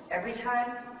 Every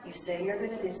time you say you're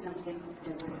going to do something,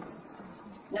 do it.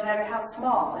 No matter how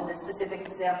small. In the specific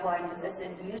example I used, I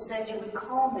said, you said you would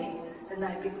call me the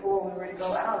night before we were to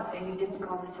go out, and you didn't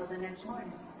call me until the next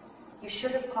morning. You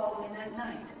should have called me that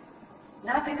night.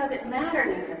 Not because it mattered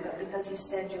even, but because you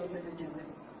said you were going to do it.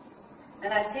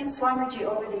 And I've seen Swamiji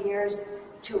over the years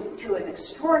to an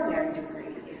extraordinary degree.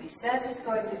 If he says he's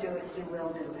going to do it, he will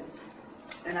do it.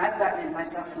 And I've gotten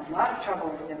myself in a lot of trouble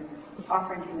with him,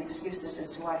 offering him excuses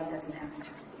as to why he doesn't have to.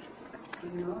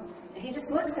 You know? And he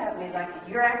just looks at me like,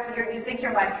 you think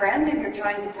you're my friend and you're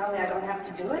trying to tell me I don't have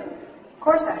to do it? Of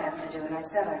course I have to do it. I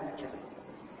said I would do it.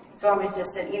 Swami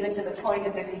just said, even to the point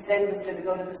of if he said he was going to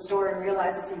go to the store and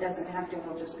realizes he doesn't have to,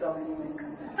 he'll just go anyway and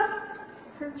come back.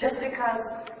 Just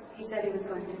because he said he was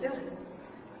going to do it.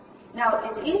 Now,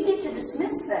 it's easy to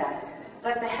dismiss that,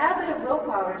 but the habit of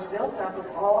willpower is built up of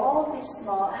all these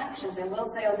small actions, and we'll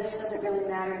say, oh, this doesn't really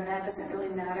matter, and that doesn't really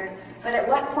matter, but at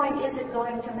what point is it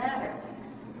going to matter?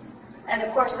 And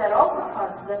of course, that also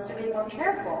causes us to be more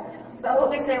careful about what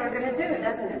we say we're going to do,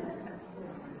 doesn't it?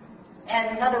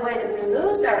 And another way that we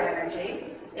lose our energy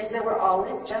is that we're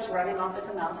always just running off at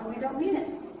the mouth and we don't mean it.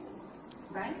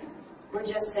 Right? We're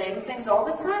just saying things all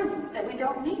the time that we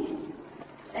don't mean.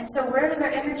 And so where does our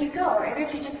energy go? Our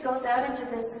energy just goes out into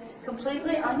this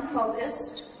completely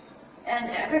unfocused, and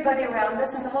everybody around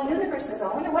us and the whole universe says, I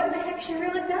wonder what the heck she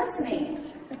really does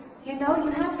mean. You know, you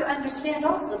have to understand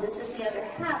also, this is the other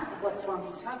half of what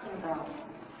Swami's talking about.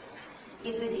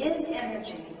 If it is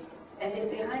energy, and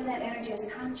if behind that energy is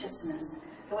consciousness,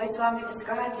 the way Swami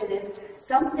describes it is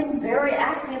something very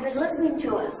active is listening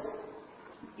to us.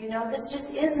 You know, this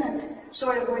just isn't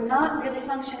sort of, we're not really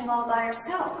functioning all by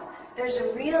ourselves. There's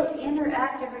a real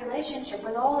interactive relationship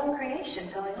with all of creation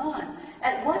going on.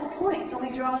 At what point can we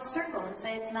draw a circle and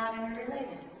say it's not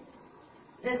interrelated?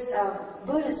 This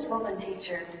Buddhist woman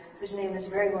teacher, whose name is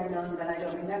very well known, but I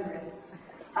don't remember it,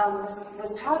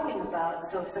 was talking about,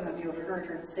 so if some of you have heard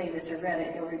her say this or read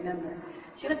it, you'll remember.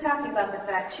 She was talking about the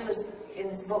fact, she was, in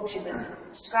this book, she was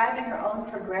describing her own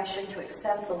progression to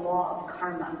accept the law of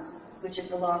karma, which is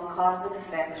the law of cause and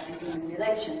effect in human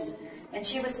relations. And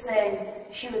she was saying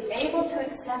she was able to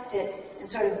accept it in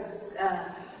sort of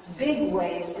big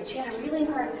ways, but she had a really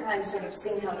hard time sort of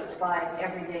seeing how it applies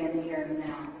every day in the here and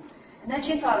now. And then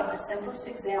she thought of the simplest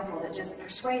example that just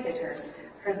persuaded her.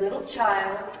 Her little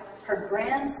child, her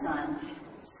grandson,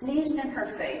 sneezed in her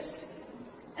face,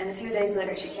 and a few days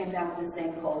later she came down with the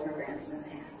same cold her grandson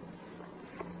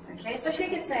had. Okay, so she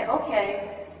could say,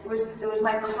 okay, it was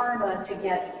my karma to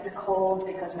get the cold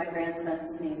because my grandson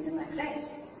sneezed in my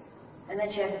face. And then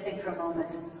she had to think for a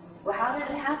moment, well, how did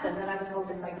it happen that I was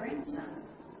holding my grandson?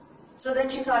 So then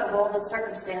she thought of all the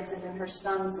circumstances in her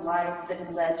son's life that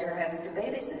had led to her having to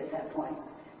babysit at that point.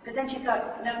 But then she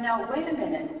thought, no, wait a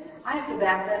minute. I have to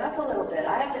back that up a little bit.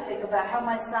 I have to think about how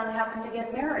my son happened to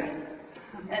get married.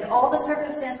 And all the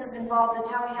circumstances involved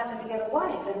in how he happened to get a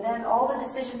wife. And then all the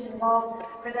decisions involved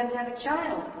for them to have a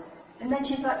child. And then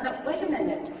she thought, no, wait a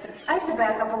minute. I have to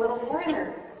back up a little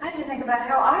further. I have to think about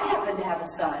how I happened to have a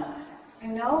son.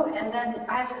 You know, and then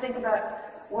I have to think about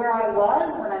where I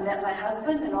was when I met my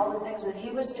husband and all the things that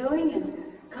he was doing, and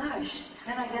gosh,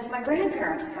 then I guess my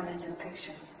grandparents come into the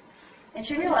picture. And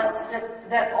she realized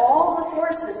that all the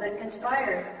forces that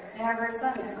conspired to have her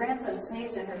grandson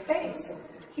sneeze in her face,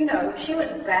 you know, she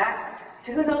was back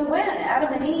to who knows when,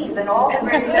 Adam and Eve and all the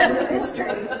great events of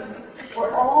history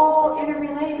were all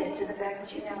interrelated to the fact that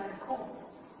she now had a cold.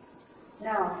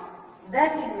 Now,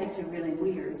 that can make you really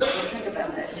weird, so think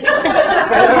about that too.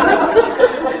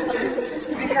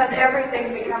 Because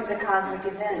everything becomes a cosmic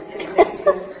event. It makes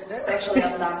you socially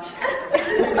obnoxious.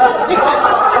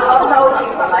 I'll know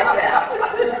people like that.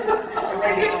 Or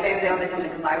maybe they only come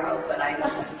into my world, but I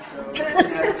don't. You know,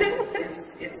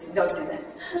 don't do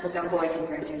that. Don't go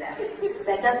anywhere and do that.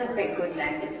 That doesn't create good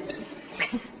magnetism.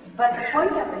 But the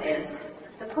point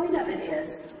of it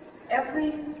is,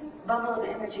 every bubble of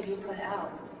energy you put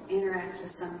out interacts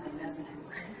with something, doesn't it?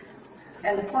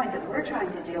 And the point that we're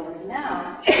trying to deal with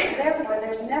now is therefore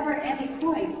there's never any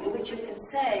point at which you can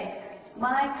say,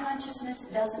 my consciousness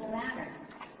doesn't matter.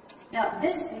 Now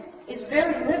this is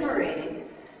very liberating.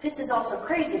 This is also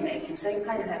crazy making, so you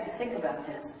kind of have to think about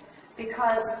this.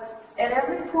 Because at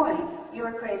every point you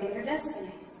are creating your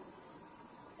destiny.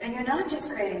 And you're not just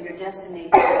creating your destiny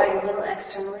by your little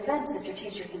external events that your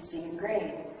teacher can see and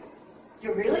grade.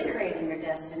 You're really creating your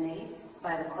destiny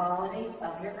by the quality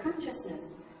of your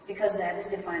consciousness. Because that is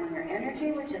defining your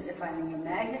energy, which is defining your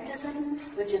magnetism,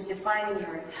 which is defining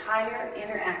your entire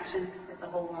interaction with the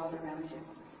whole world around you.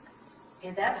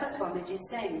 Okay, that's what Swamiji is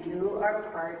saying. You are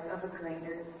part of a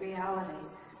greater reality.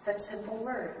 Such simple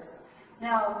words.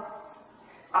 Now,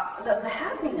 the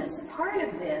happiness part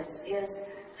of this is,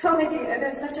 Swamiji,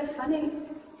 there's such a funny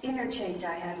interchange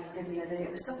I had with him the other day.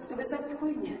 It was so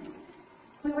poignant.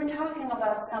 We were talking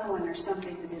about someone or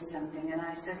something who did something, and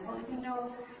I said, well,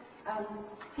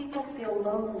 people feel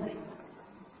lonely.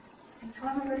 And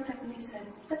Swami looked up and he said,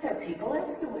 but there are people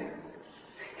everywhere.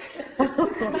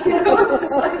 It's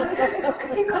just like, how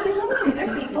can you call me lonely? There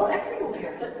are people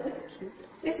everywhere.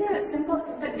 Isn't that a simple?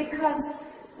 But because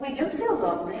we do feel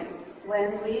lonely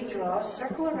when we draw a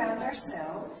circle around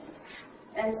ourselves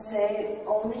and say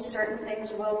only certain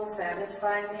things will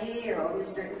satisfy me or only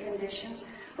certain conditions.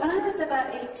 When I was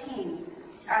about 18,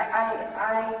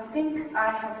 I think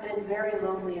I have been very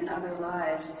lonely in other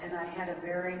lives, and I had a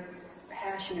very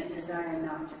passionate desire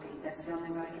not to be. That's the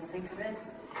only way I can think of it.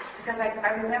 Because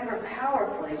I remember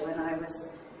powerfully when I was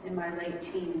in my late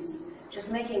teens, just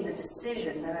making the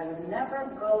decision that I would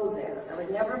never go there. I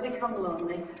would never become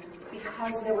lonely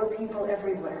because there were people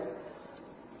everywhere.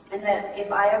 And that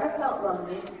if I ever felt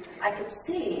lonely, I could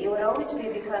see it would always be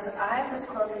because I was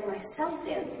closing myself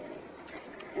in.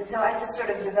 And so I just sort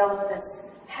of developed this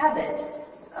habit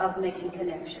of making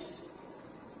connections.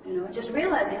 Just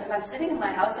realizing if I'm sitting in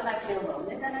my house and I feel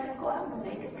lonely, then I can go out and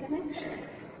make a connection.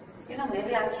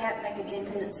 Maybe I can't make an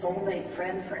intimate soulmate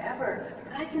friend forever,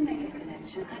 but I can make a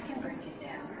connection. I can break it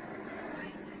down.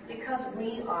 Right? Because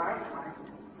we are part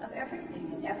of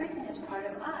everything, and everything is part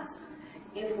of us.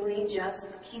 If we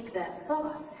just keep that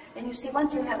thought. And you see,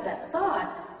 once you have that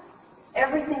thought,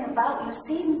 everything about you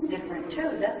seems different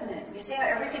too, doesn't it? You see how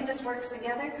everything just works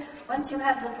together? Once you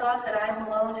have the thought that I'm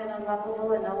alone and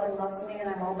unlovable and no one loves me and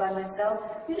I'm all by myself,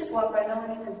 you just walk by, no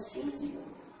one even sees you.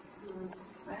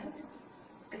 Right?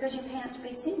 Because you can't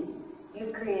be seen.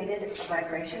 You've created a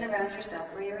vibration around yourself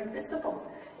where you're invisible.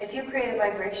 If you create a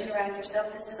vibration around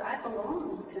yourself that says, I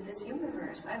belong to this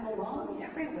universe, I belong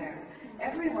everywhere,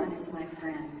 everyone is my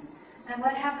friend. And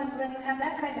what happens when you have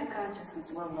that kind of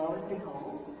consciousness? Well, lo and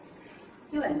behold,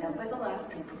 you end up with a lot of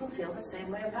people who feel the same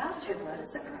way about you. What a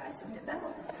surprising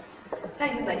development.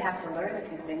 Now, you might have to learn a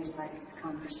few things like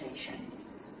conversation,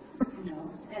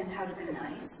 and how to be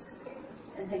nice,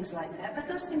 and things like that. But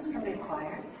those things can be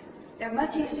acquired. They're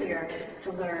much easier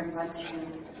to learn once you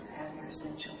have your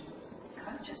essential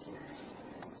consciousness.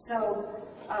 So,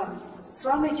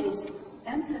 Swamiji's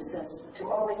emphasis to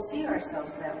always see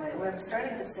ourselves that way, what I'm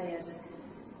starting to say is,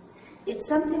 it's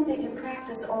something that you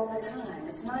practice all the time.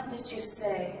 It's not just you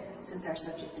say, since our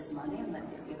subject is money, and let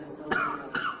me give it a little bit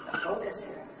of a focus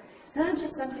here. It's not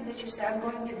just something that you say, I'm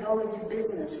going to go into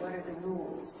business, what are the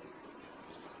rules?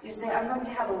 You say, I'm going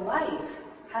to have a life,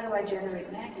 how do I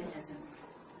generate magnetism?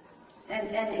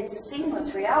 And it's a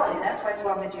seamless reality. That's why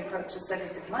Swamiji approached the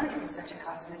subject of money from such a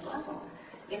cosmic level.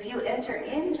 If you enter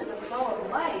into the flow of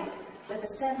life with a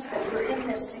sense that we're in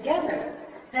this together,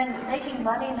 then making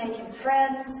money, making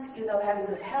friends, having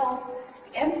good health,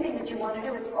 anything that you want to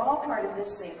do, it's all part of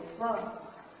this same flow.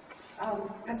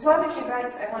 And Swamiji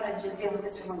writes, I wanted to deal with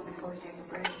this for a moment before we take a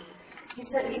break. He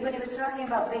said, when he was talking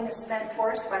about being a spent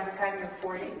force by the time you're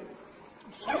 40,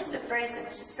 he used a phrase that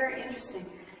was just very interesting.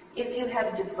 If you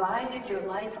have divided your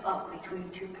life up between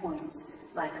 2 points,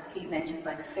 like he mentioned,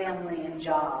 like family and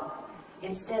job,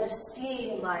 instead of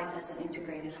seeing life as an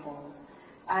integrated whole.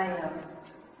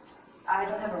 I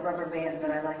don't have a rubber band,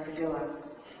 but I like to do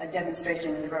a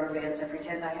demonstration with rubber bands. I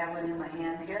pretend I have one in my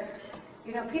hand here.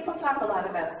 People talk a lot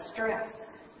about stress.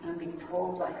 I'm being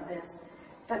told like this.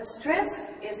 But stress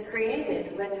is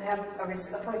created when you have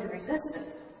a point of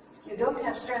resistance. You don't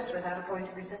have stress without a point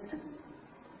of resistance.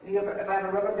 If I have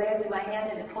a rubber band in my hand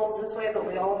and it pulls this way, but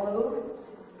we all move,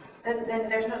 then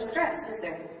there's no stress, is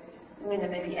there? There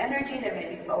may be energy, there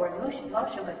may be forward motion,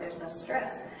 but there's no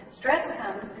stress. Stress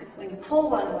comes when you pull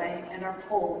one way and are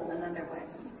pulled another way,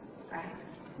 right?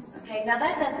 Okay, now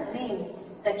that doesn't mean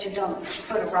that you don't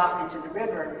put a rock into the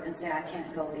river and say, I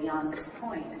can't go beyond this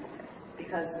point,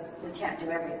 because we can't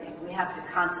do everything. We have to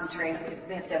concentrate,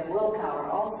 we have to have willpower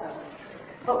also.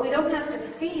 But we don't have to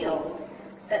feel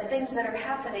that things that are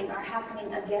happening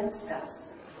against us.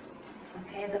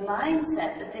 Okay, the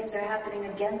mindset that things are happening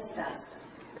against us,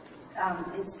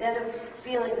 instead of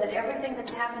feeling that everything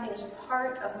that's happening is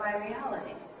part of my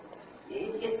reality.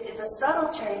 It's a subtle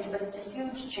change, but it's a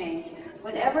huge change.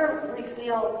 Whenever we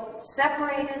feel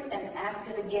separated and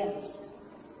acted against,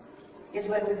 is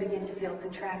when we begin to feel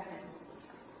contracted.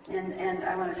 And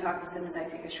I want to talk as soon as I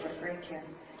take a short break here.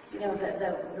 You know,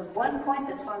 the one point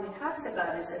that Swami talks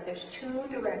about is that there's two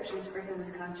directions for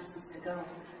human consciousness to go,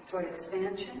 toward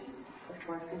expansion or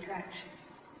toward contraction.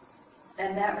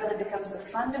 And that really becomes the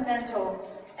fundamental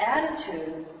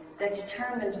attitude that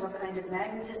determines what kind of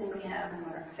magnetism we have and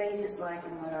what our faith is like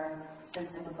and what our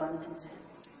sense of abundance is.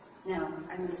 Now,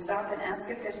 I'm going to stop and ask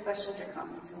if there's questions or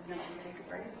comments, and then we'll take a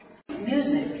break.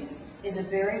 Music is a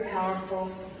very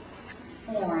powerful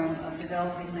form of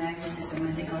developing magnetism.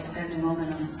 I think I'll spend a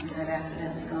moment on it since I've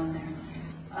accidentally gone there.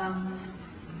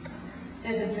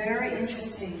 There's a very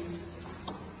interesting,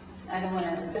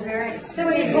 there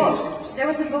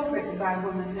was a book written by a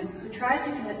woman who tried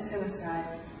to commit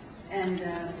suicide and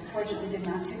fortunately did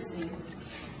not succeed.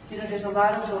 You know, there's a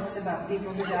lot of books about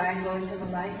people who die and go into the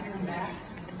light and come back.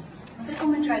 Well, this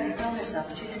woman tried to kill herself,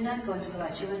 but she did not go into the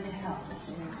light. She went to hell.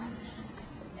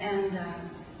 And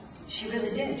she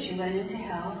really did. She went into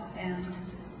hell, and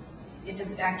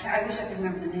I wish I could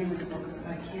remember the name of the book,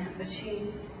 but I can't. But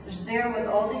she was there with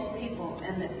all these people,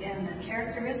 and the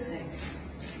characteristic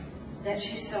that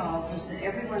she saw was that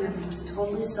every one of them was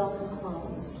totally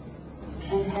self-enclosed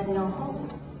and had no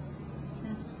hope.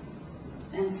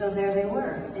 And so there they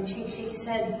were. And she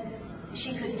said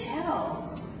she could tell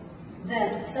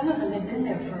that some of them had been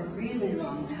there for a really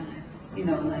long time, you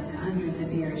know, like hundreds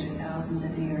of years or thousands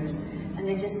of years. And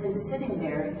they'd just been sitting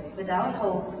there without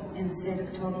hope in a state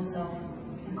of total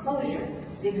self-enclosure.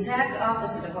 The exact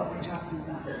opposite of what we're talking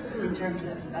about in terms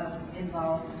of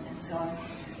involvement and so on.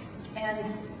 And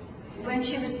when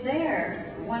she was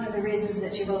there, one of the reasons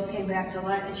that she both came back to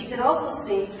life, and she could also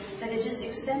see that it just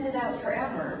extended out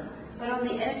forever. But on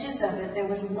the edges of it, there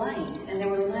was light, and there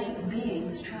were light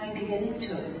beings trying to get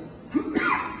into it.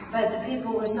 But the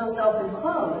people were so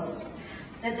self-enclosed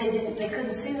that they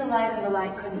couldn't see the light, and the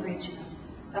light couldn't reach them.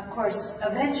 Of course,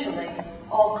 eventually,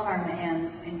 all karma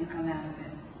ends, and you come out of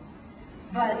it.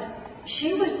 But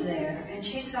she was there, and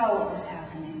she saw what was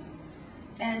happening.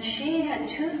 And she had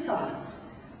two thoughts.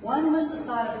 One was the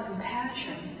thought of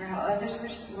compassion for how others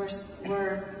were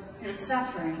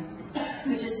suffering,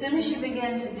 which as soon as she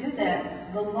began to do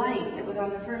that, the light that was on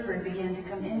the periphery began to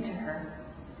come into her.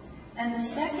 And the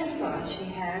second thought she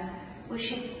had was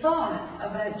she thought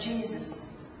about Jesus.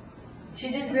 She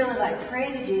didn't really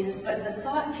pray to Jesus, but the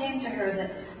thought came to her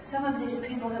that some of these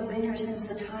people have been here since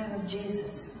the time of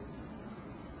Jesus.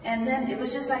 And then it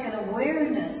was just like an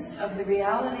awareness of the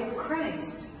reality of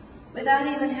Christ, without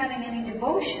even having any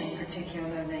devotion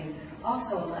particularly,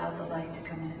 also allowed the light to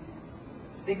come in.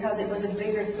 Because it was a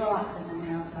bigger thought than the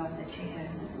narrow thought that she had.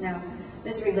 Now,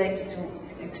 this relates to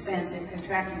expansive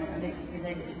contracting,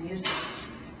 related to music.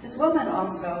 This woman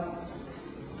also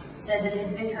said that it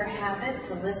had been her habit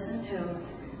to listen to,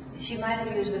 she might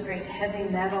have used the phrase heavy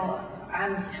metal.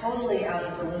 I'm totally out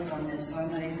of the loop on this, so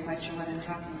I'm not even quite sure what I'm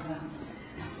talking about.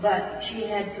 But she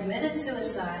had committed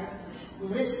suicide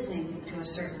listening to a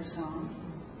certain song,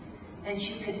 and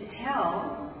she could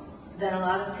tell that a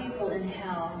lot of people in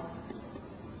hell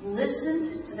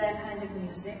listened to that kind of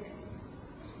music,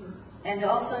 and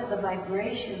also the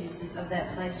vibrations of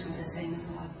that place were the same as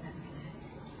a lot of that music.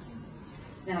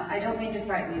 Now, I don't mean to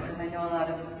frighten you, because I know a lot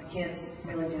of kids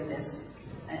really do this,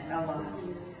 a lot.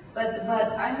 But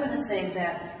I'm going to say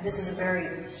that this is a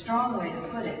very strong way to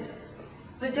put it.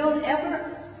 But don't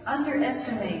ever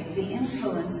underestimate the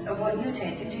influence of what you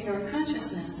take into your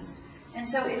consciousness. And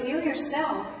so if you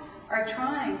yourself are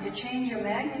trying to change your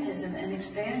magnetism and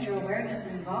expand your awareness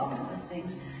and involvement with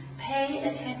things, pay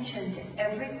attention to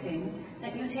everything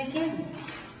that you take in.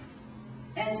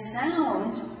 And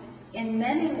sound, in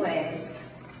many ways,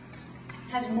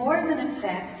 has more of an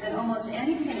effect than almost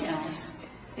anything else,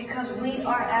 because we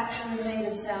are actually made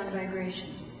of sound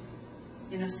vibrations.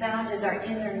 You know, sound is our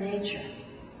inner nature.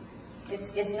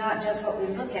 It's not just what we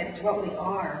look at, it's what we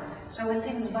are. So when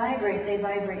things vibrate, they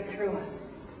vibrate through us.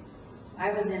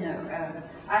 I was in I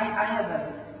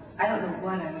don't know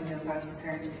what I would do if I was the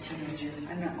parent of a teenager.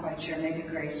 I'm not quite sure. Maybe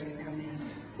Grace would come in.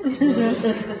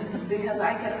 Because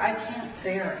I can't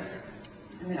bear it.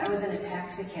 I mean, I was in a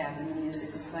taxi cab and the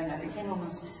music was playing. I became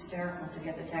almost hysterical to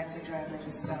get the taxi driver to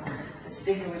stop. The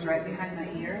speaker was right behind my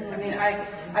ear. I mean,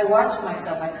 I watched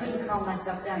myself. I couldn't calm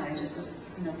myself down. I just was,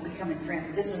 becoming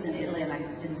frantic. This was in Italy and I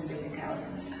didn't speak Italian.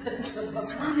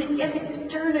 Swami, get it,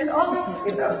 turn it off.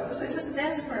 I was just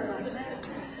desperate like that.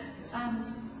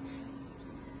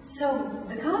 So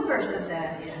the converse of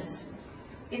that is,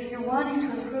 if you're wanting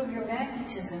to improve your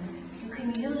magnetism, you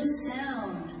can use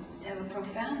sound to have a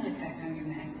profound effect on your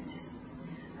magnetism.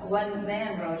 One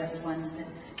man wrote us once that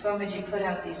Swamiji put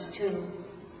out these two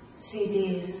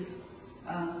CDs.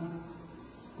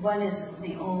 One is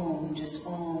the Om, just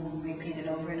Om, repeated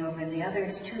over and over, and the other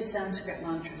is 2 Sanskrit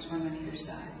mantras, one on either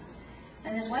side.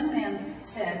 And this one man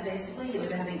said, basically, he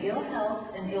was having ill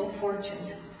health and ill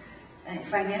fortune,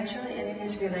 financially and in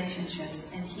his relationships,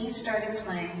 and he started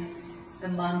playing the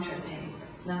mantra tape,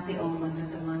 not the old one,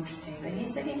 but the mantra tape. And he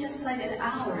said he just played it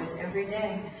hours every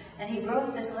day. And he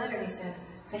wrote this letter, he said,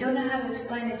 I don't know how to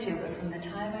explain it to you, but from the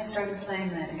time I started playing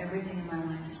that, everything in my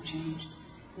life has changed.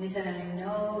 And he said, and I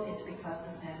know it's because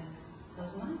of that,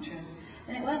 those mantras.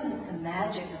 And it wasn't the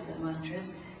magic of the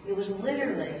mantras, it was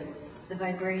literally the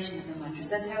vibration of the mantras.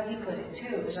 That's how he put it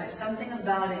too. It was like something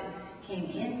about it came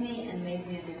in me and made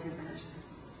me a different person.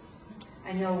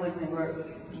 I know when we were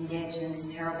engaged in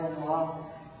these terrible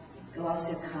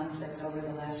lawsuit conflicts over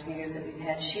the last few years that we've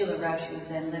had, Sheila Rush, who was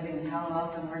then living in Palo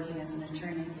Alto and working as an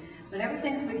attorney, whenever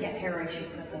things would get hairy,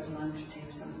 she'd put those mantra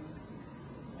tapes on.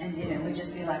 And it would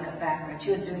just be like a background.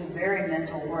 She was doing very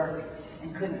mental work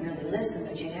and couldn't really listen,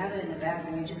 but she'd have it in the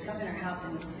background. You'd just come in her house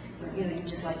and you'd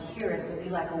just like hear it. It would be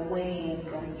like a wave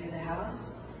going through the house.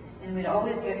 And we'd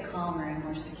always get calmer and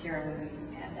more secure when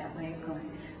we had that wave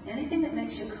going. Anything that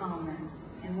makes you calmer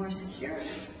and more secure,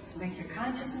 to make your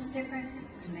consciousness different,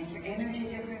 to make your energy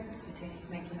different, to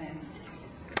make your magnetism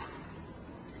different.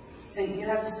 So you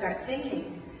have to start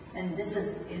thinking, and this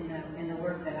is in the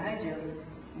work that I do.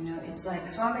 It's like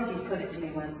Swamiji put it to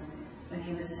me once when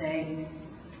he was saying,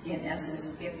 in essence,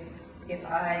 if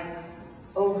I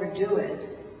overdo it,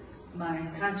 my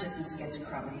consciousness gets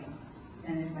crummy.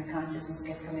 And if my consciousness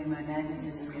gets crummy, my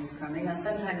magnetism gets crummy. Now,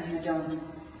 sometimes you don't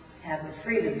have the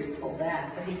freedom to pull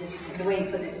that, but the way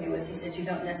he put it to me was, he said, you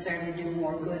don't necessarily do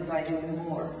more good by doing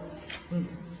more.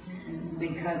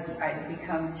 Because I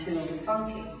become too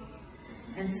funky.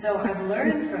 And so I've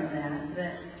learned from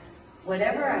that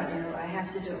whatever I do, I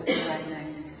have to do it with the right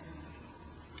magnetism.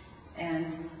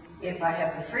 And if I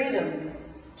have the freedom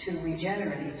to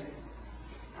regenerate,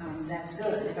 that's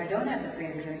good. If I don't have the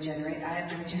freedom to regenerate, I have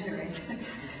to regenerate.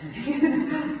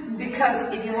 Because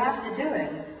if you have to do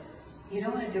it, you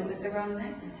don't want to do it with the wrong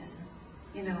magnetism.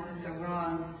 With the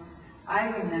wrong... I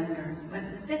remember,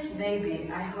 this may be,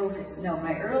 I hope it's, no,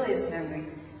 my earliest memory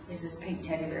is this pink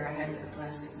teddy bear I had with a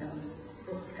plastic nose.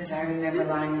 Because I remember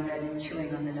lying in bed and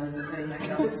chewing on the nose and putting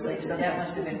myself to sleep, so that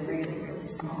must have been really, really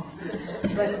small.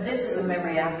 But this is the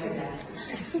memory after that.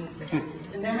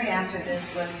 The memory after this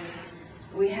was,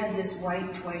 we had this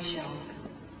white toy shelf,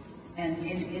 and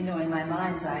in my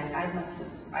mind's eye,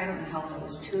 I don't know how old I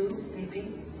was, 2,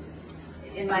 maybe?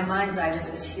 In my mind's eye, this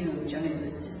was huge. It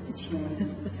was just this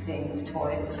human thing of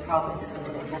toys. It was probably just a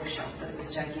little bookshelf, but it was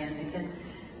gigantic. And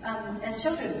as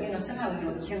children, somehow you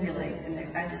accumulate, and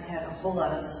I just had a whole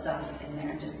lot of stuff in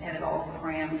there, just had it all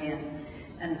crammed in.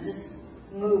 And this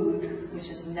mood, which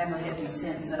has never hit me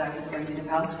since, that I was going to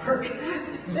housework.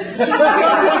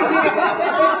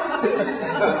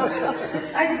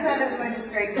 I decided I was going to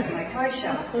straighten up my toy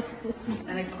shelf,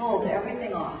 and I pulled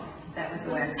everything off. That was the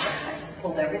way I started. I just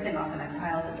pulled everything off and I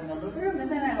piled it in the middle of the room, and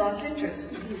then I lost interest.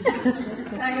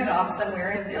 I got off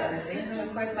somewhere and did other things. And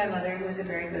of course my mother, who was a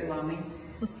very good mommy,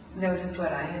 noticed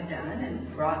what I had done and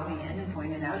brought me in and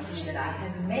pointed out to me that I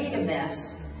had made a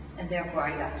mess, and therefore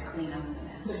I got to clean up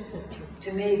the mess.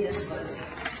 To me, this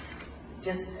was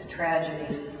just a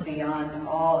tragedy beyond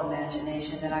all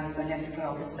imagination, that I was going to have to put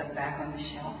all this stuff back on the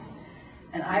shelf.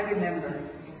 And I remember,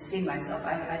 I could see myself,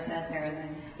 I sat there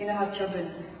and you know how children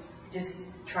just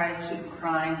try to keep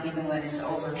crying even when it's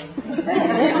over.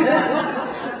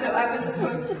 So I was just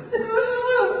going,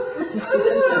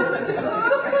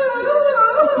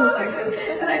 like this.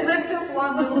 And I lift up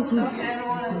one little stuffed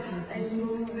animal and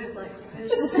move it like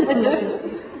this.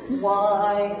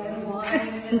 Whine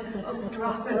and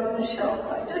drop it on the shelf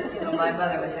like this. My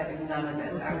mother was having none of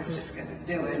it. I was just going to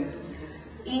do it.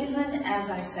 Even as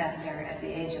I sat there at the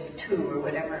age of 2 or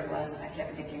whatever it was, I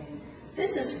kept thinking,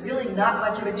 this is really not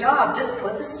much of a job. Just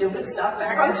put the stupid stuff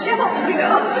back on the shelf,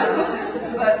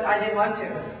 But I didn't want to.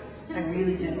 I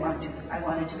really didn't want to. I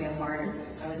wanted to be a martyr.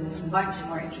 I was much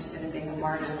more interested in being a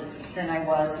martyr than I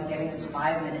was in getting this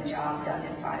 5-minute job done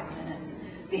in 5 minutes.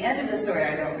 The end of the story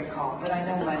I don't recall, but I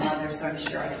know my mother, so I'm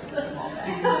sure I can put them all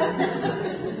back.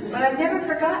 But I've never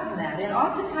forgotten that. And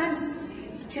oftentimes,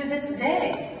 to this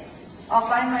day, I'll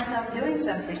find myself doing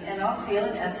something, and I'll feel,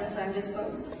 in essence, I'm just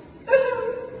going...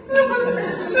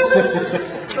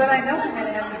 But I know I'm going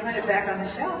to have to put it back on the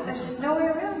shelf. There's just no way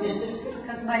around it.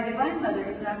 Because my Divine Mother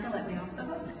is not going to let me off the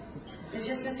hook. It's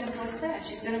just as simple as that.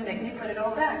 She's going to make me put it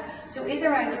all back. So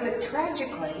either I do it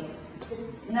tragically,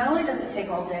 not only does it take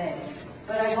all day,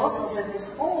 but I've also set this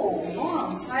whole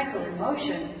long cycle in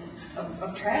motion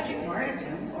of tragic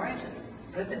martyrdom, or I just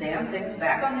put the damn things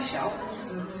back on the shelf and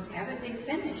just have it be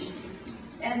finished.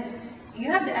 And you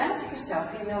have to ask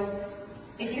yourself,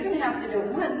 if you're going to have to do it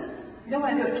once, you don't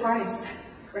want to do it twice,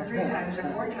 or 3 times, or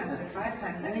 4 times, or 5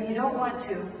 times. I mean, you don't want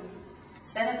to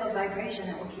set up a vibration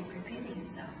that will keep repeating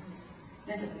itself.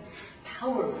 There's a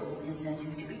powerful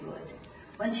incentive to be good.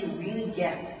 Once you really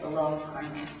get the law of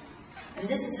karma. And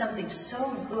this is something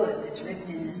so good that's written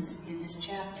in this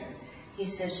chapter. He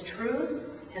says truth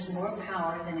has more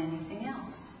power than anything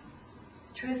else.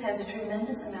 Truth has a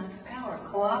tremendous amount of power.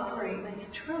 Cooperate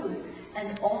with truth,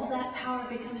 and all that power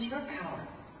becomes your power.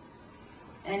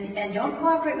 And don't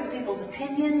cooperate with people's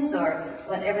opinions or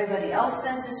what everybody else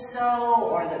says is so,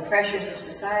 or the pressures of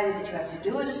society that you have to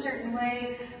do it a certain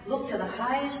way. Look to the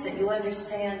highest that you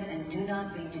understand, and do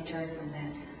not be deterred from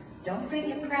that. Don't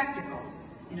be impractical.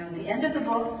 You know, the end of the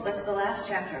book, what's the last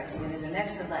chapter, I think it is, or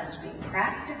next to the last, be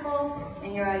practical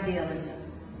in your idealism.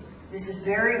 This is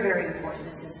very, very important.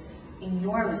 This is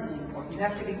enormously important. You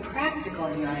have to be practical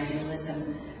in your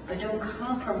idealism, but don't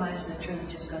compromise the truth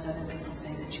just because other people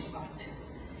say that you ought to.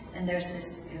 And there's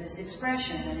this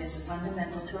expression that is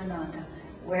fundamental to Ananda.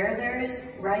 Where there is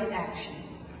right action,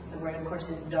 the word of course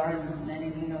is dharma, many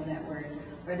of you know that word.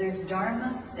 Where there's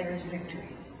dharma, there is victory.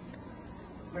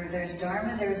 Where there's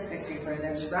dharma, there is victory. Where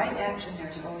there's right action,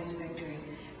 there's always victory.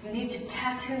 You need to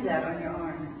tattoo that on your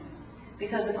arm.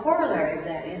 Because the corollary of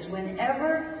that is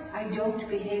whenever I don't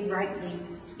behave rightly,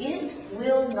 it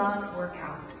will not work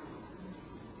out.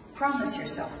 Promise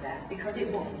yourself that, because it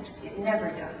won't. It never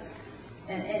does.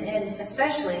 And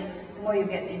especially, the more you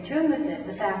get in tune with it,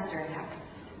 the faster it happens.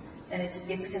 And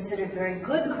it's considered very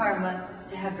good karma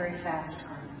to have very fast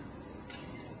karma.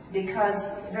 Because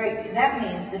that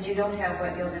means that you don't have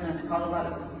what Yogananda called a lot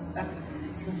of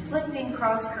conflicting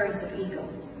cross currents of ego.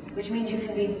 Which means you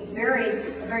can be a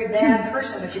very bad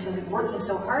person, but you can be working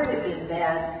so hard at being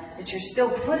bad that you're still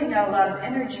putting out a lot of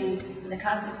energy, and the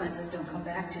consequences don't come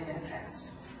back to you that fast.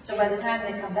 So by the time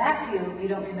they come back to you, you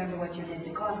don't remember what you did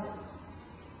to cause it.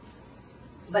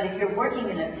 But if you're working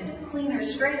in a cleaner,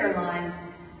 straighter line,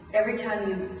 every time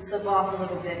you slip off a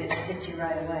little bit, it hits you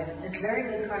right away. It's very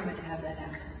good karma to have that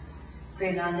happen.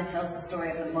 Kriyananda tells the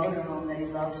story of a motorhome that he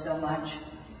loved so much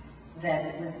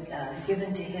that was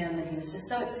given to him, and he was just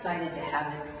so excited to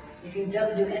have it. If you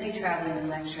don't do any traveling and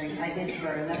lecturing, I did for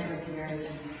a number of years,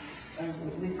 and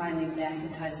we finally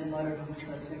magnetized a motorhome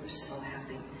to us. We were so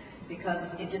happy, because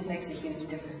it just makes a huge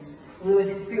difference. We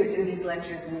would do these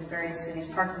lectures in these various cities,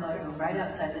 park the motorhome right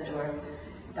outside the door.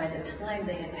 By the time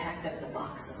they had packed up the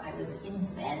boxes, I was in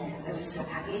bed. I was so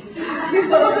happy.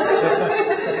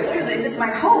 Because my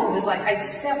home was like, I'd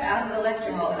step out of the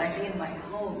lecture hall and I'd be in my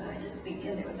home, and I'd just be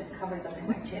in there with the covers up to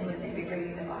my chin and they'd be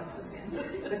bringing the boxes in.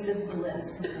 It was just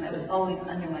bliss, and I was always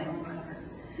under my own covers.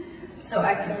 So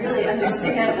I could really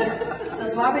understand. So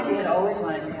Swamiji had always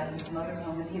wanted to have this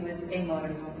motorhome, and he was a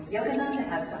motorhome. Yogananda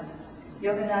had one.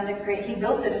 Yogananda he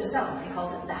built it himself. He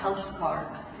called it the house car.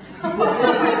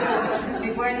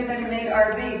 Before anybody made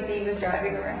RVs, he was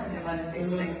driving around in one of these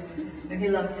things. And he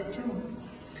loved it too.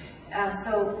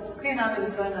 So Kriyananda was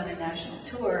going on a national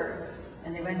tour,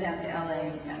 and they went down to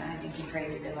LA, and I think he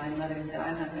prayed to Divine Mother and said,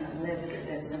 I'm not going to live through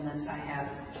this unless I have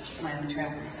my own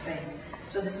traveling space.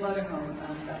 So this motorhome,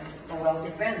 a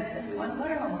wealthy friend said, one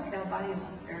motorhome, okay, I'll buy you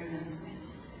one. Very nice man.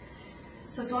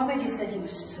 So Swamiji said he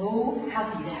was so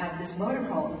happy to have this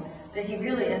motorhome that he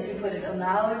really, as he put it,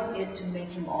 allowed it to make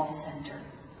him off-center.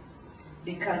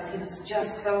 Because he was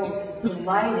just so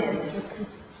delighted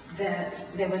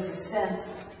that there was a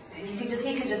sense, he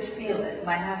could just feel it.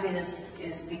 My happiness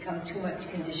is become too much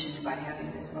conditioned by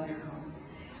having this motorhome.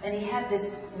 And he had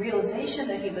this realization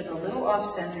that he was a little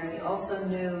off-center. He also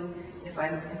knew if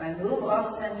I move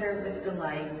off-center with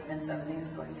delight, then something is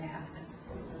going to happen.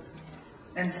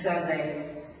 And so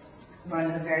one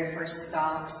of the very first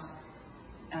stops,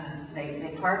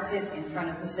 they parked it in front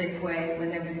of the Safeway when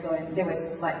they were going. It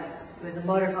was the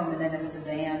motorhome, and then there was a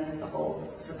van with the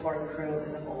whole support crew. It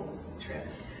was a whole trip.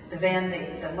 The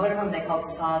motorhome they called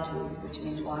Sadhu, which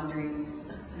means wandering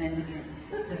mendicant.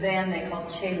 The van they called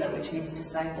Chela, which means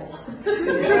disciple.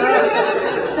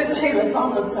 So Chela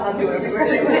followed Sadhu everywhere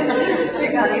they went. They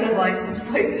got even license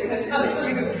plates. It was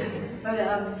really cute.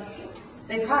 But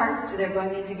they parked. They're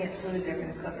going in to get food. They're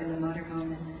going to cook in the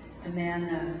motorhome. And the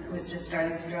man who was just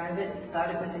starting to drive it thought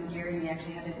it was in gear, and he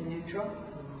actually had it in neutral.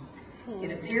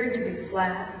 It appeared to be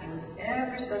flat. It was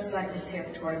ever so slightly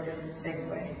tipped toward the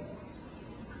Safeway.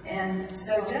 And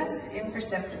so just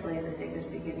imperceptibly, the thing was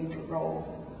beginning to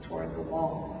roll toward the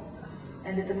wall.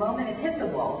 And at the moment it hit the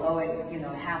wall, going,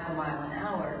 half a mile an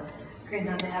hour,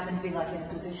 Kriyananda happened to be like in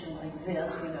a position like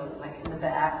this, like in the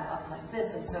back, up like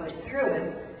this, and so it threw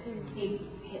him. He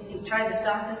tried to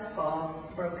stop his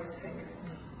fall, broke his finger.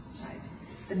 Right.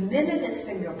 The minute his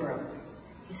finger broke,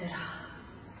 he said,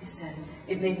 He said,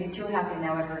 it made me too happy,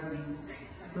 now it hurt me.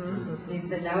 He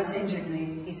said, now it's injured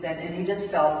me. He said, and he just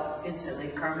felt instantly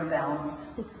karma balanced,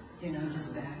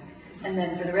 just back. And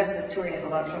then for the rest of the tour, he had a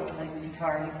lot of trouble playing the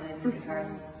guitar. He played the guitar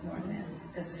more than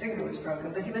because his finger was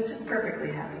broken. But he was just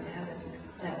perfectly happy to have it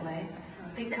that way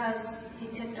because he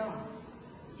tipped off.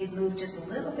 He'd moved just a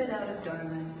little bit out of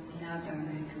Dharma, now Dharma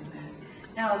had come back.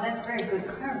 Now, that's very good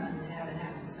karma to have it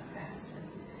happen so fast.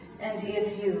 And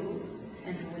if you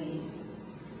and we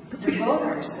devote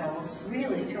ourselves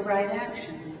really to right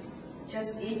action,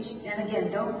 just each, and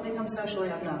again, don't become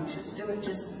socially obnoxious. Do it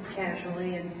just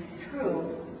casually and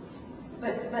true.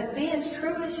 But be as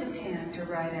true as you can to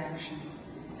right action.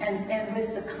 And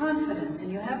with the confidence,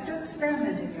 and you have to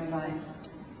experiment in your life,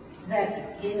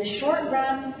 that in the short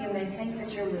run, you may think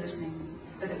that you're losing,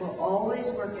 but it will always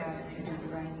work out if you do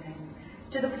the right thing.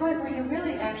 To the point where you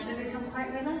really actually become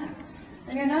quite relaxed.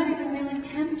 And you're not even really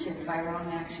tempted by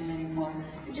wrong action anymore.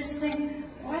 You just think,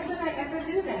 why would I ever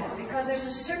do that? Because there's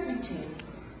a certainty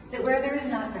that where there is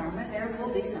not Dharma, there will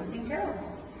be something terrible.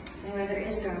 And where there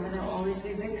is Dharma, there will always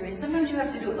be victory. And sometimes you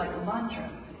have to do it like a mantra.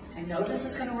 I know this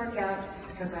is going to work out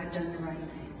because I've done the right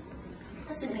thing. It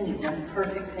doesn't mean you've done the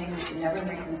perfect thing, that you never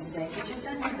make a mistake, but you've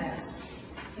done your best.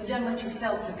 You've done what you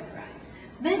felt to be right.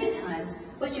 Many times,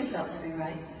 what you felt to be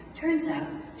right turns out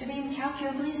to be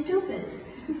incalculably stupid.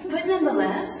 But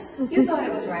nonetheless, you thought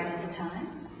it was right at the time,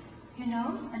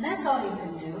 and that's all you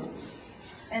can do.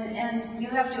 And you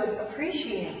have to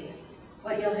appreciate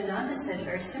what Yogananda said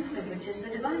very simply, which is the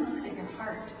divine looks at your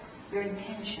heart, your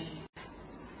intention.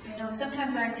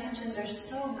 Sometimes our intentions are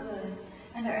so good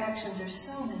and our actions are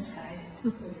so misguided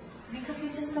because we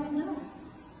just don't know.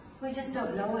 We just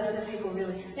don't know what other people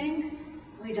really think.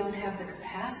 We don't have the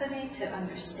capacity to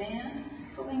understand,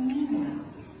 but we mean well.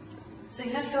 So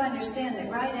you have to understand that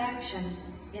right action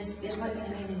is what you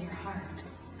mean in your heart.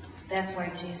 That's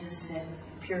why Jesus said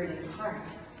purity of heart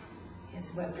is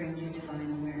what brings you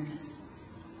divine awareness.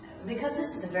 Because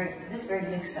this is a very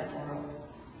mixed up world,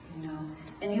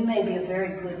 And you may be a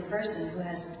very good person who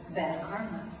has bad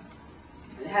karma.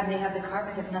 May have the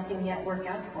karma have nothing yet worked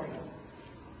out for you.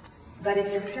 But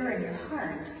if you're pure in your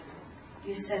heart,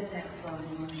 you set that flow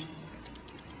in motion.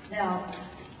 Now,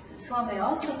 Swami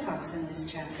also talks in this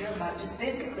chapter about just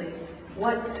basically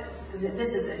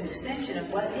this is an extension of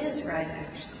what is right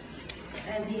action.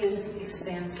 And he uses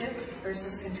expansive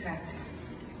versus contractive.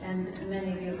 And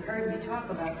many of you have heard me talk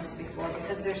about this before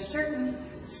because there's certain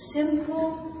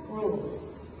simple rules.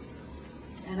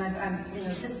 And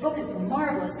this book is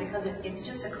marvelous because it's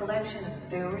just a collection of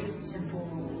very simple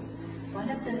rules. One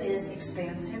of them is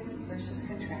expansive versus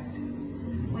contractive.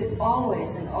 We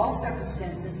always, in all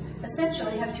circumstances,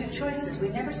 essentially have two choices. We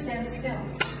never stand still.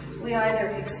 We either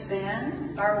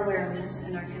expand our awareness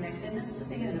and our connectedness to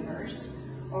the universe,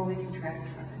 or we contract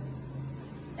from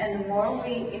it. And the more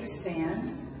we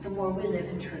expand, the more we live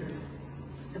in truth.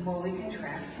 The more we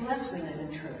contract, the less we live in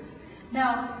truth.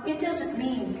 Now, it doesn't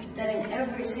mean that in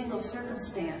every single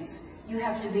circumstance you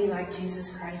have to be like Jesus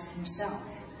Christ himself,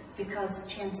 because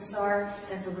chances are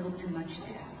that's a little too much to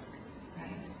ask,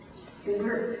 right?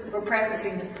 We're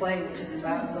practicing this play, which is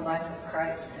about the life of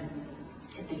Christ, and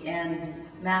at the end,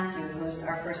 Matthew, who was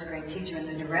our first grade teacher and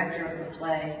the director of the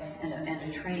play, and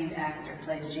a trained actor,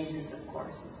 plays Jesus, of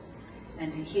course.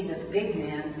 And he's a big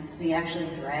man, and he actually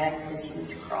drags this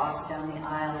huge cross down the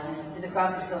aisle. And the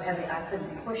cross is so heavy, I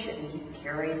couldn't push it, and he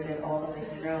carries it all the way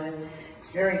through it. It's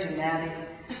very dramatic,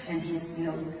 and he's,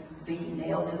 being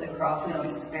nailed to the cross. We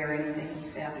don't spare anything. It's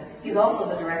fabulous. He's also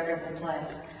the director of the play.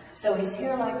 So he's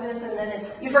here like this, and then it's,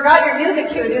 you forgot your music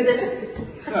cue, do this.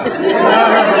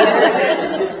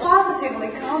 It's just positively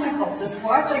comical just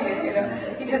watching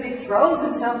it, because he throws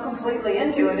himself completely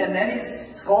into it, and then he's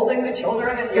scolding the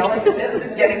children and yelling at this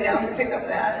and getting down to pick up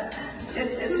that.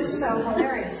 It's just so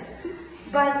hilarious.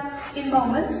 But in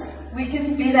moments, we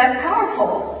can be that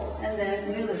powerful, and then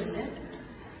we lose it.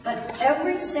 But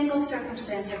every single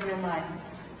circumstance of your life,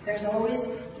 there's always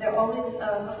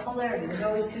a polarity. There's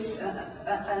always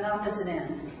an opposite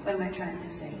end. What am I trying to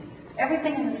say?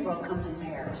 Everything in this world comes in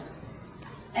pairs.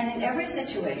 And in every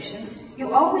situation,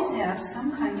 you always have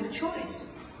some kind of choice.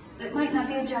 But it might not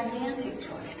be a gigantic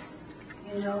choice.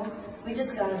 We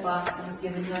just got a box that was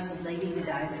given to us of Lady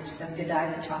Godiva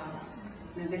chocolates.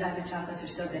 Godiva chocolates are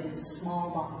so good, it's a small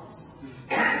box.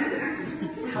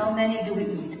 How many do we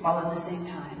eat all at the same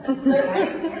time?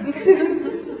 Right?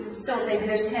 So maybe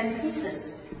there's 10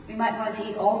 pieces. We might want to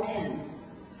eat all 10.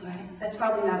 Right? That's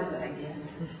probably not a good idea.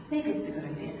 Maybe it's a good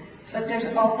idea. But there's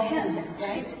all 10,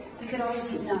 right? We could always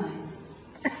eat 9.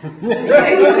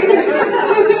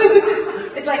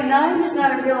 It's like 9 is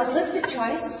not a real uplifted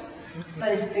choice. but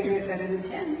it's bigger, better than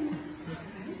 10.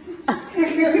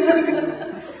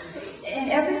 In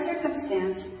every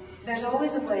circumstance, there's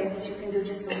always a way that you can do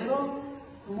just a little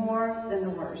more than the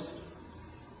worst.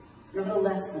 A little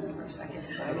less than the worst, I guess.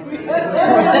 A little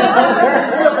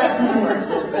less than the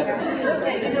worst.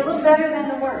 Okay, you can do a little better than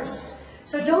the worst.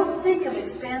 So don't think of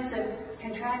expansive,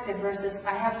 contracted versus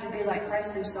I have to be like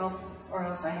Christ himself or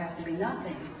else I have to be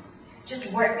nothing. Just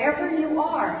wherever you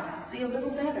are, be a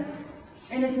little better.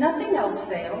 And if nothing else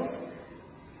fails,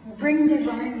 bring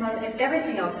divine love. If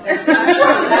everything else fails,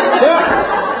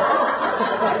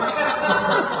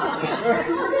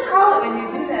 call it when you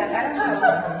do that. I don't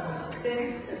know.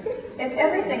 If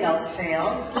everything else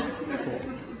fails,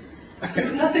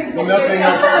 nothing else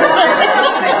fails.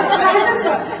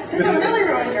 This will really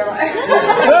ruin your life.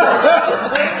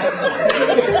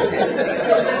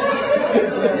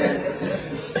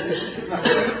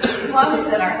 Swami's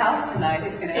at our house tonight.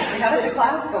 He's going to ask me, how did the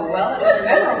class go? Well, it was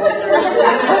memorable.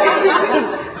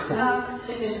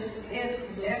 If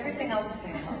everything else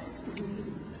fails,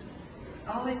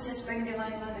 always just bring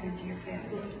Divine Mother into your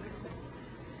family.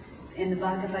 In the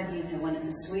Bhagavad Gita, one of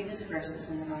the sweetest verses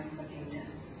in the Bhagavad Gita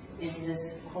is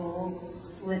this whole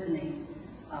litany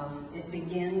of, it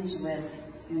begins with,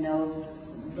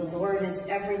 the Lord is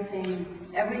everything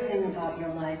about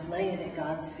your life. Lay it at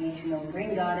God's feet,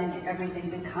 bring God into everything.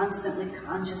 Be constantly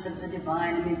conscious of the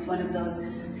divine. I mean, it's one of those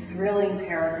thrilling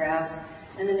paragraphs.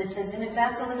 And then it says, and if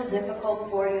that's a little difficult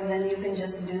for you, then you can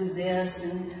just do this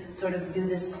and sort of do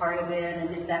this part of it. And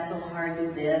if that's a little hard,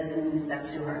 do this. And if that's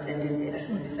too hard, then do this.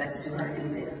 And if that's too hard, do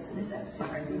this. And if that's too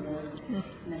hard, do this.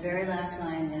 And the very last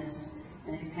line is,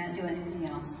 and if you can't do anything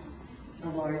else, the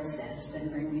Lord says, then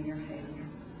bring me your failure.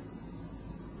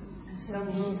 It's so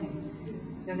moving.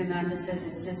 Yogananda says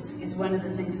it's one of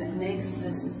the things that makes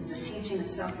the teaching of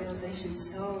self-realization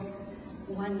so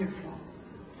wonderful.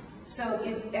 So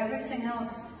if everything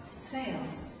else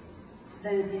fails,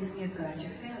 then you've got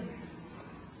your failure.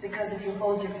 Because if you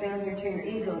hold your failure to your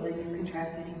ego, then you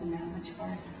contract it even that much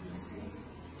farther, you see.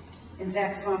 In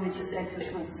fact, Swami just said to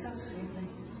us once so sweetly,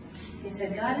 he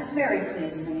said, God is very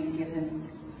pleased when you give him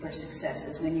for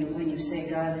successes, when you say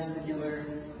God is the doer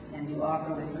and you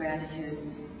offer with gratitude.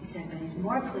 He said, but he's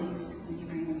more pleased when you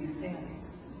bring him your failures.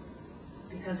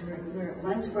 Because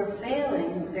once we're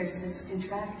failing, there's this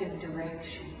contractive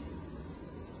direction.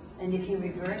 And if you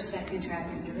reverse that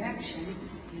contractive direction,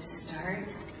 you start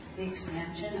the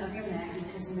expansion of your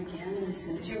magnetism again, and as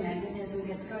soon as your magnetism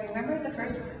gets going, remember the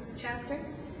first chapter?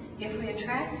 If we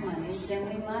attract money, then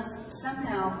we must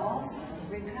somehow also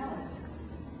repel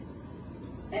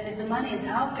it. And if the money is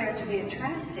out there to be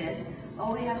attracted,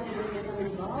 all we have to do is get them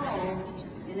involved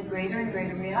in a greater and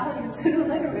greater reality, and sooner or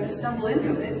later we're going to stumble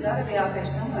into it. It's got to be out there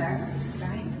somewhere,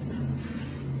 right?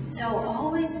 So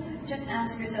always just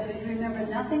ask yourself, if you remember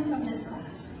nothing from this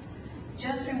class,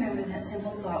 just remember that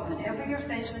simple thought. Whenever you're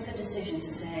faced with a decision,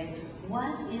 say,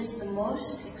 what is the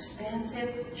most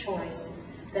expansive choice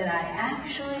that I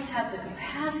actually have the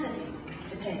capacity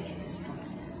to take at this point?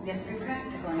 We have to be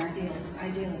practical in our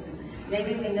idealism.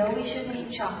 Maybe we know we shouldn't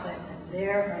eat chocolate.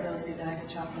 There are those who die for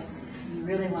chocolates. You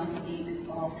really want to eat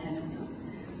all 10 of them.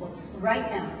 Well,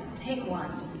 right now, take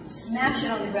one, smash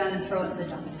it on the ground and throw it in the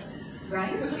dumpster.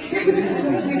 Right? Not or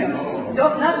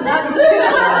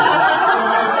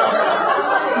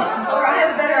I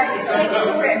have a better idea. Take it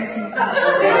to Rick's.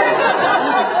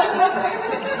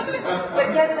 But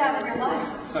get it out of your life.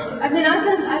 I mean, I've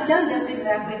done just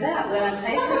exactly that. When I'm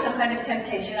faced with some kind of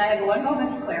temptation, I have one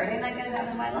moment of clarity and I get it out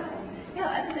of my life. Yeah,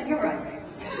 I think you're right.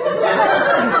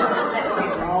 That would be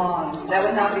wrong. That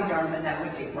would not be Dharma. That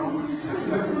would be wrong.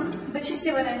 But you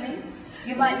see what I mean?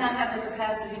 You might not have the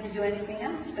capacity to do anything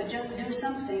else, but just do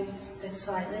something that's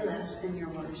slightly less than your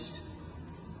worst.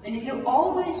 And if you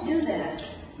always do that,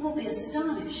 you will be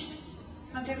astonished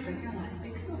how different your life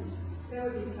becomes. That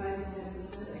would be 5 to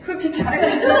 10%. It would be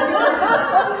tired.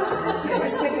 Okay, we're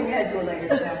skipping ahead to a later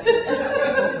chapter.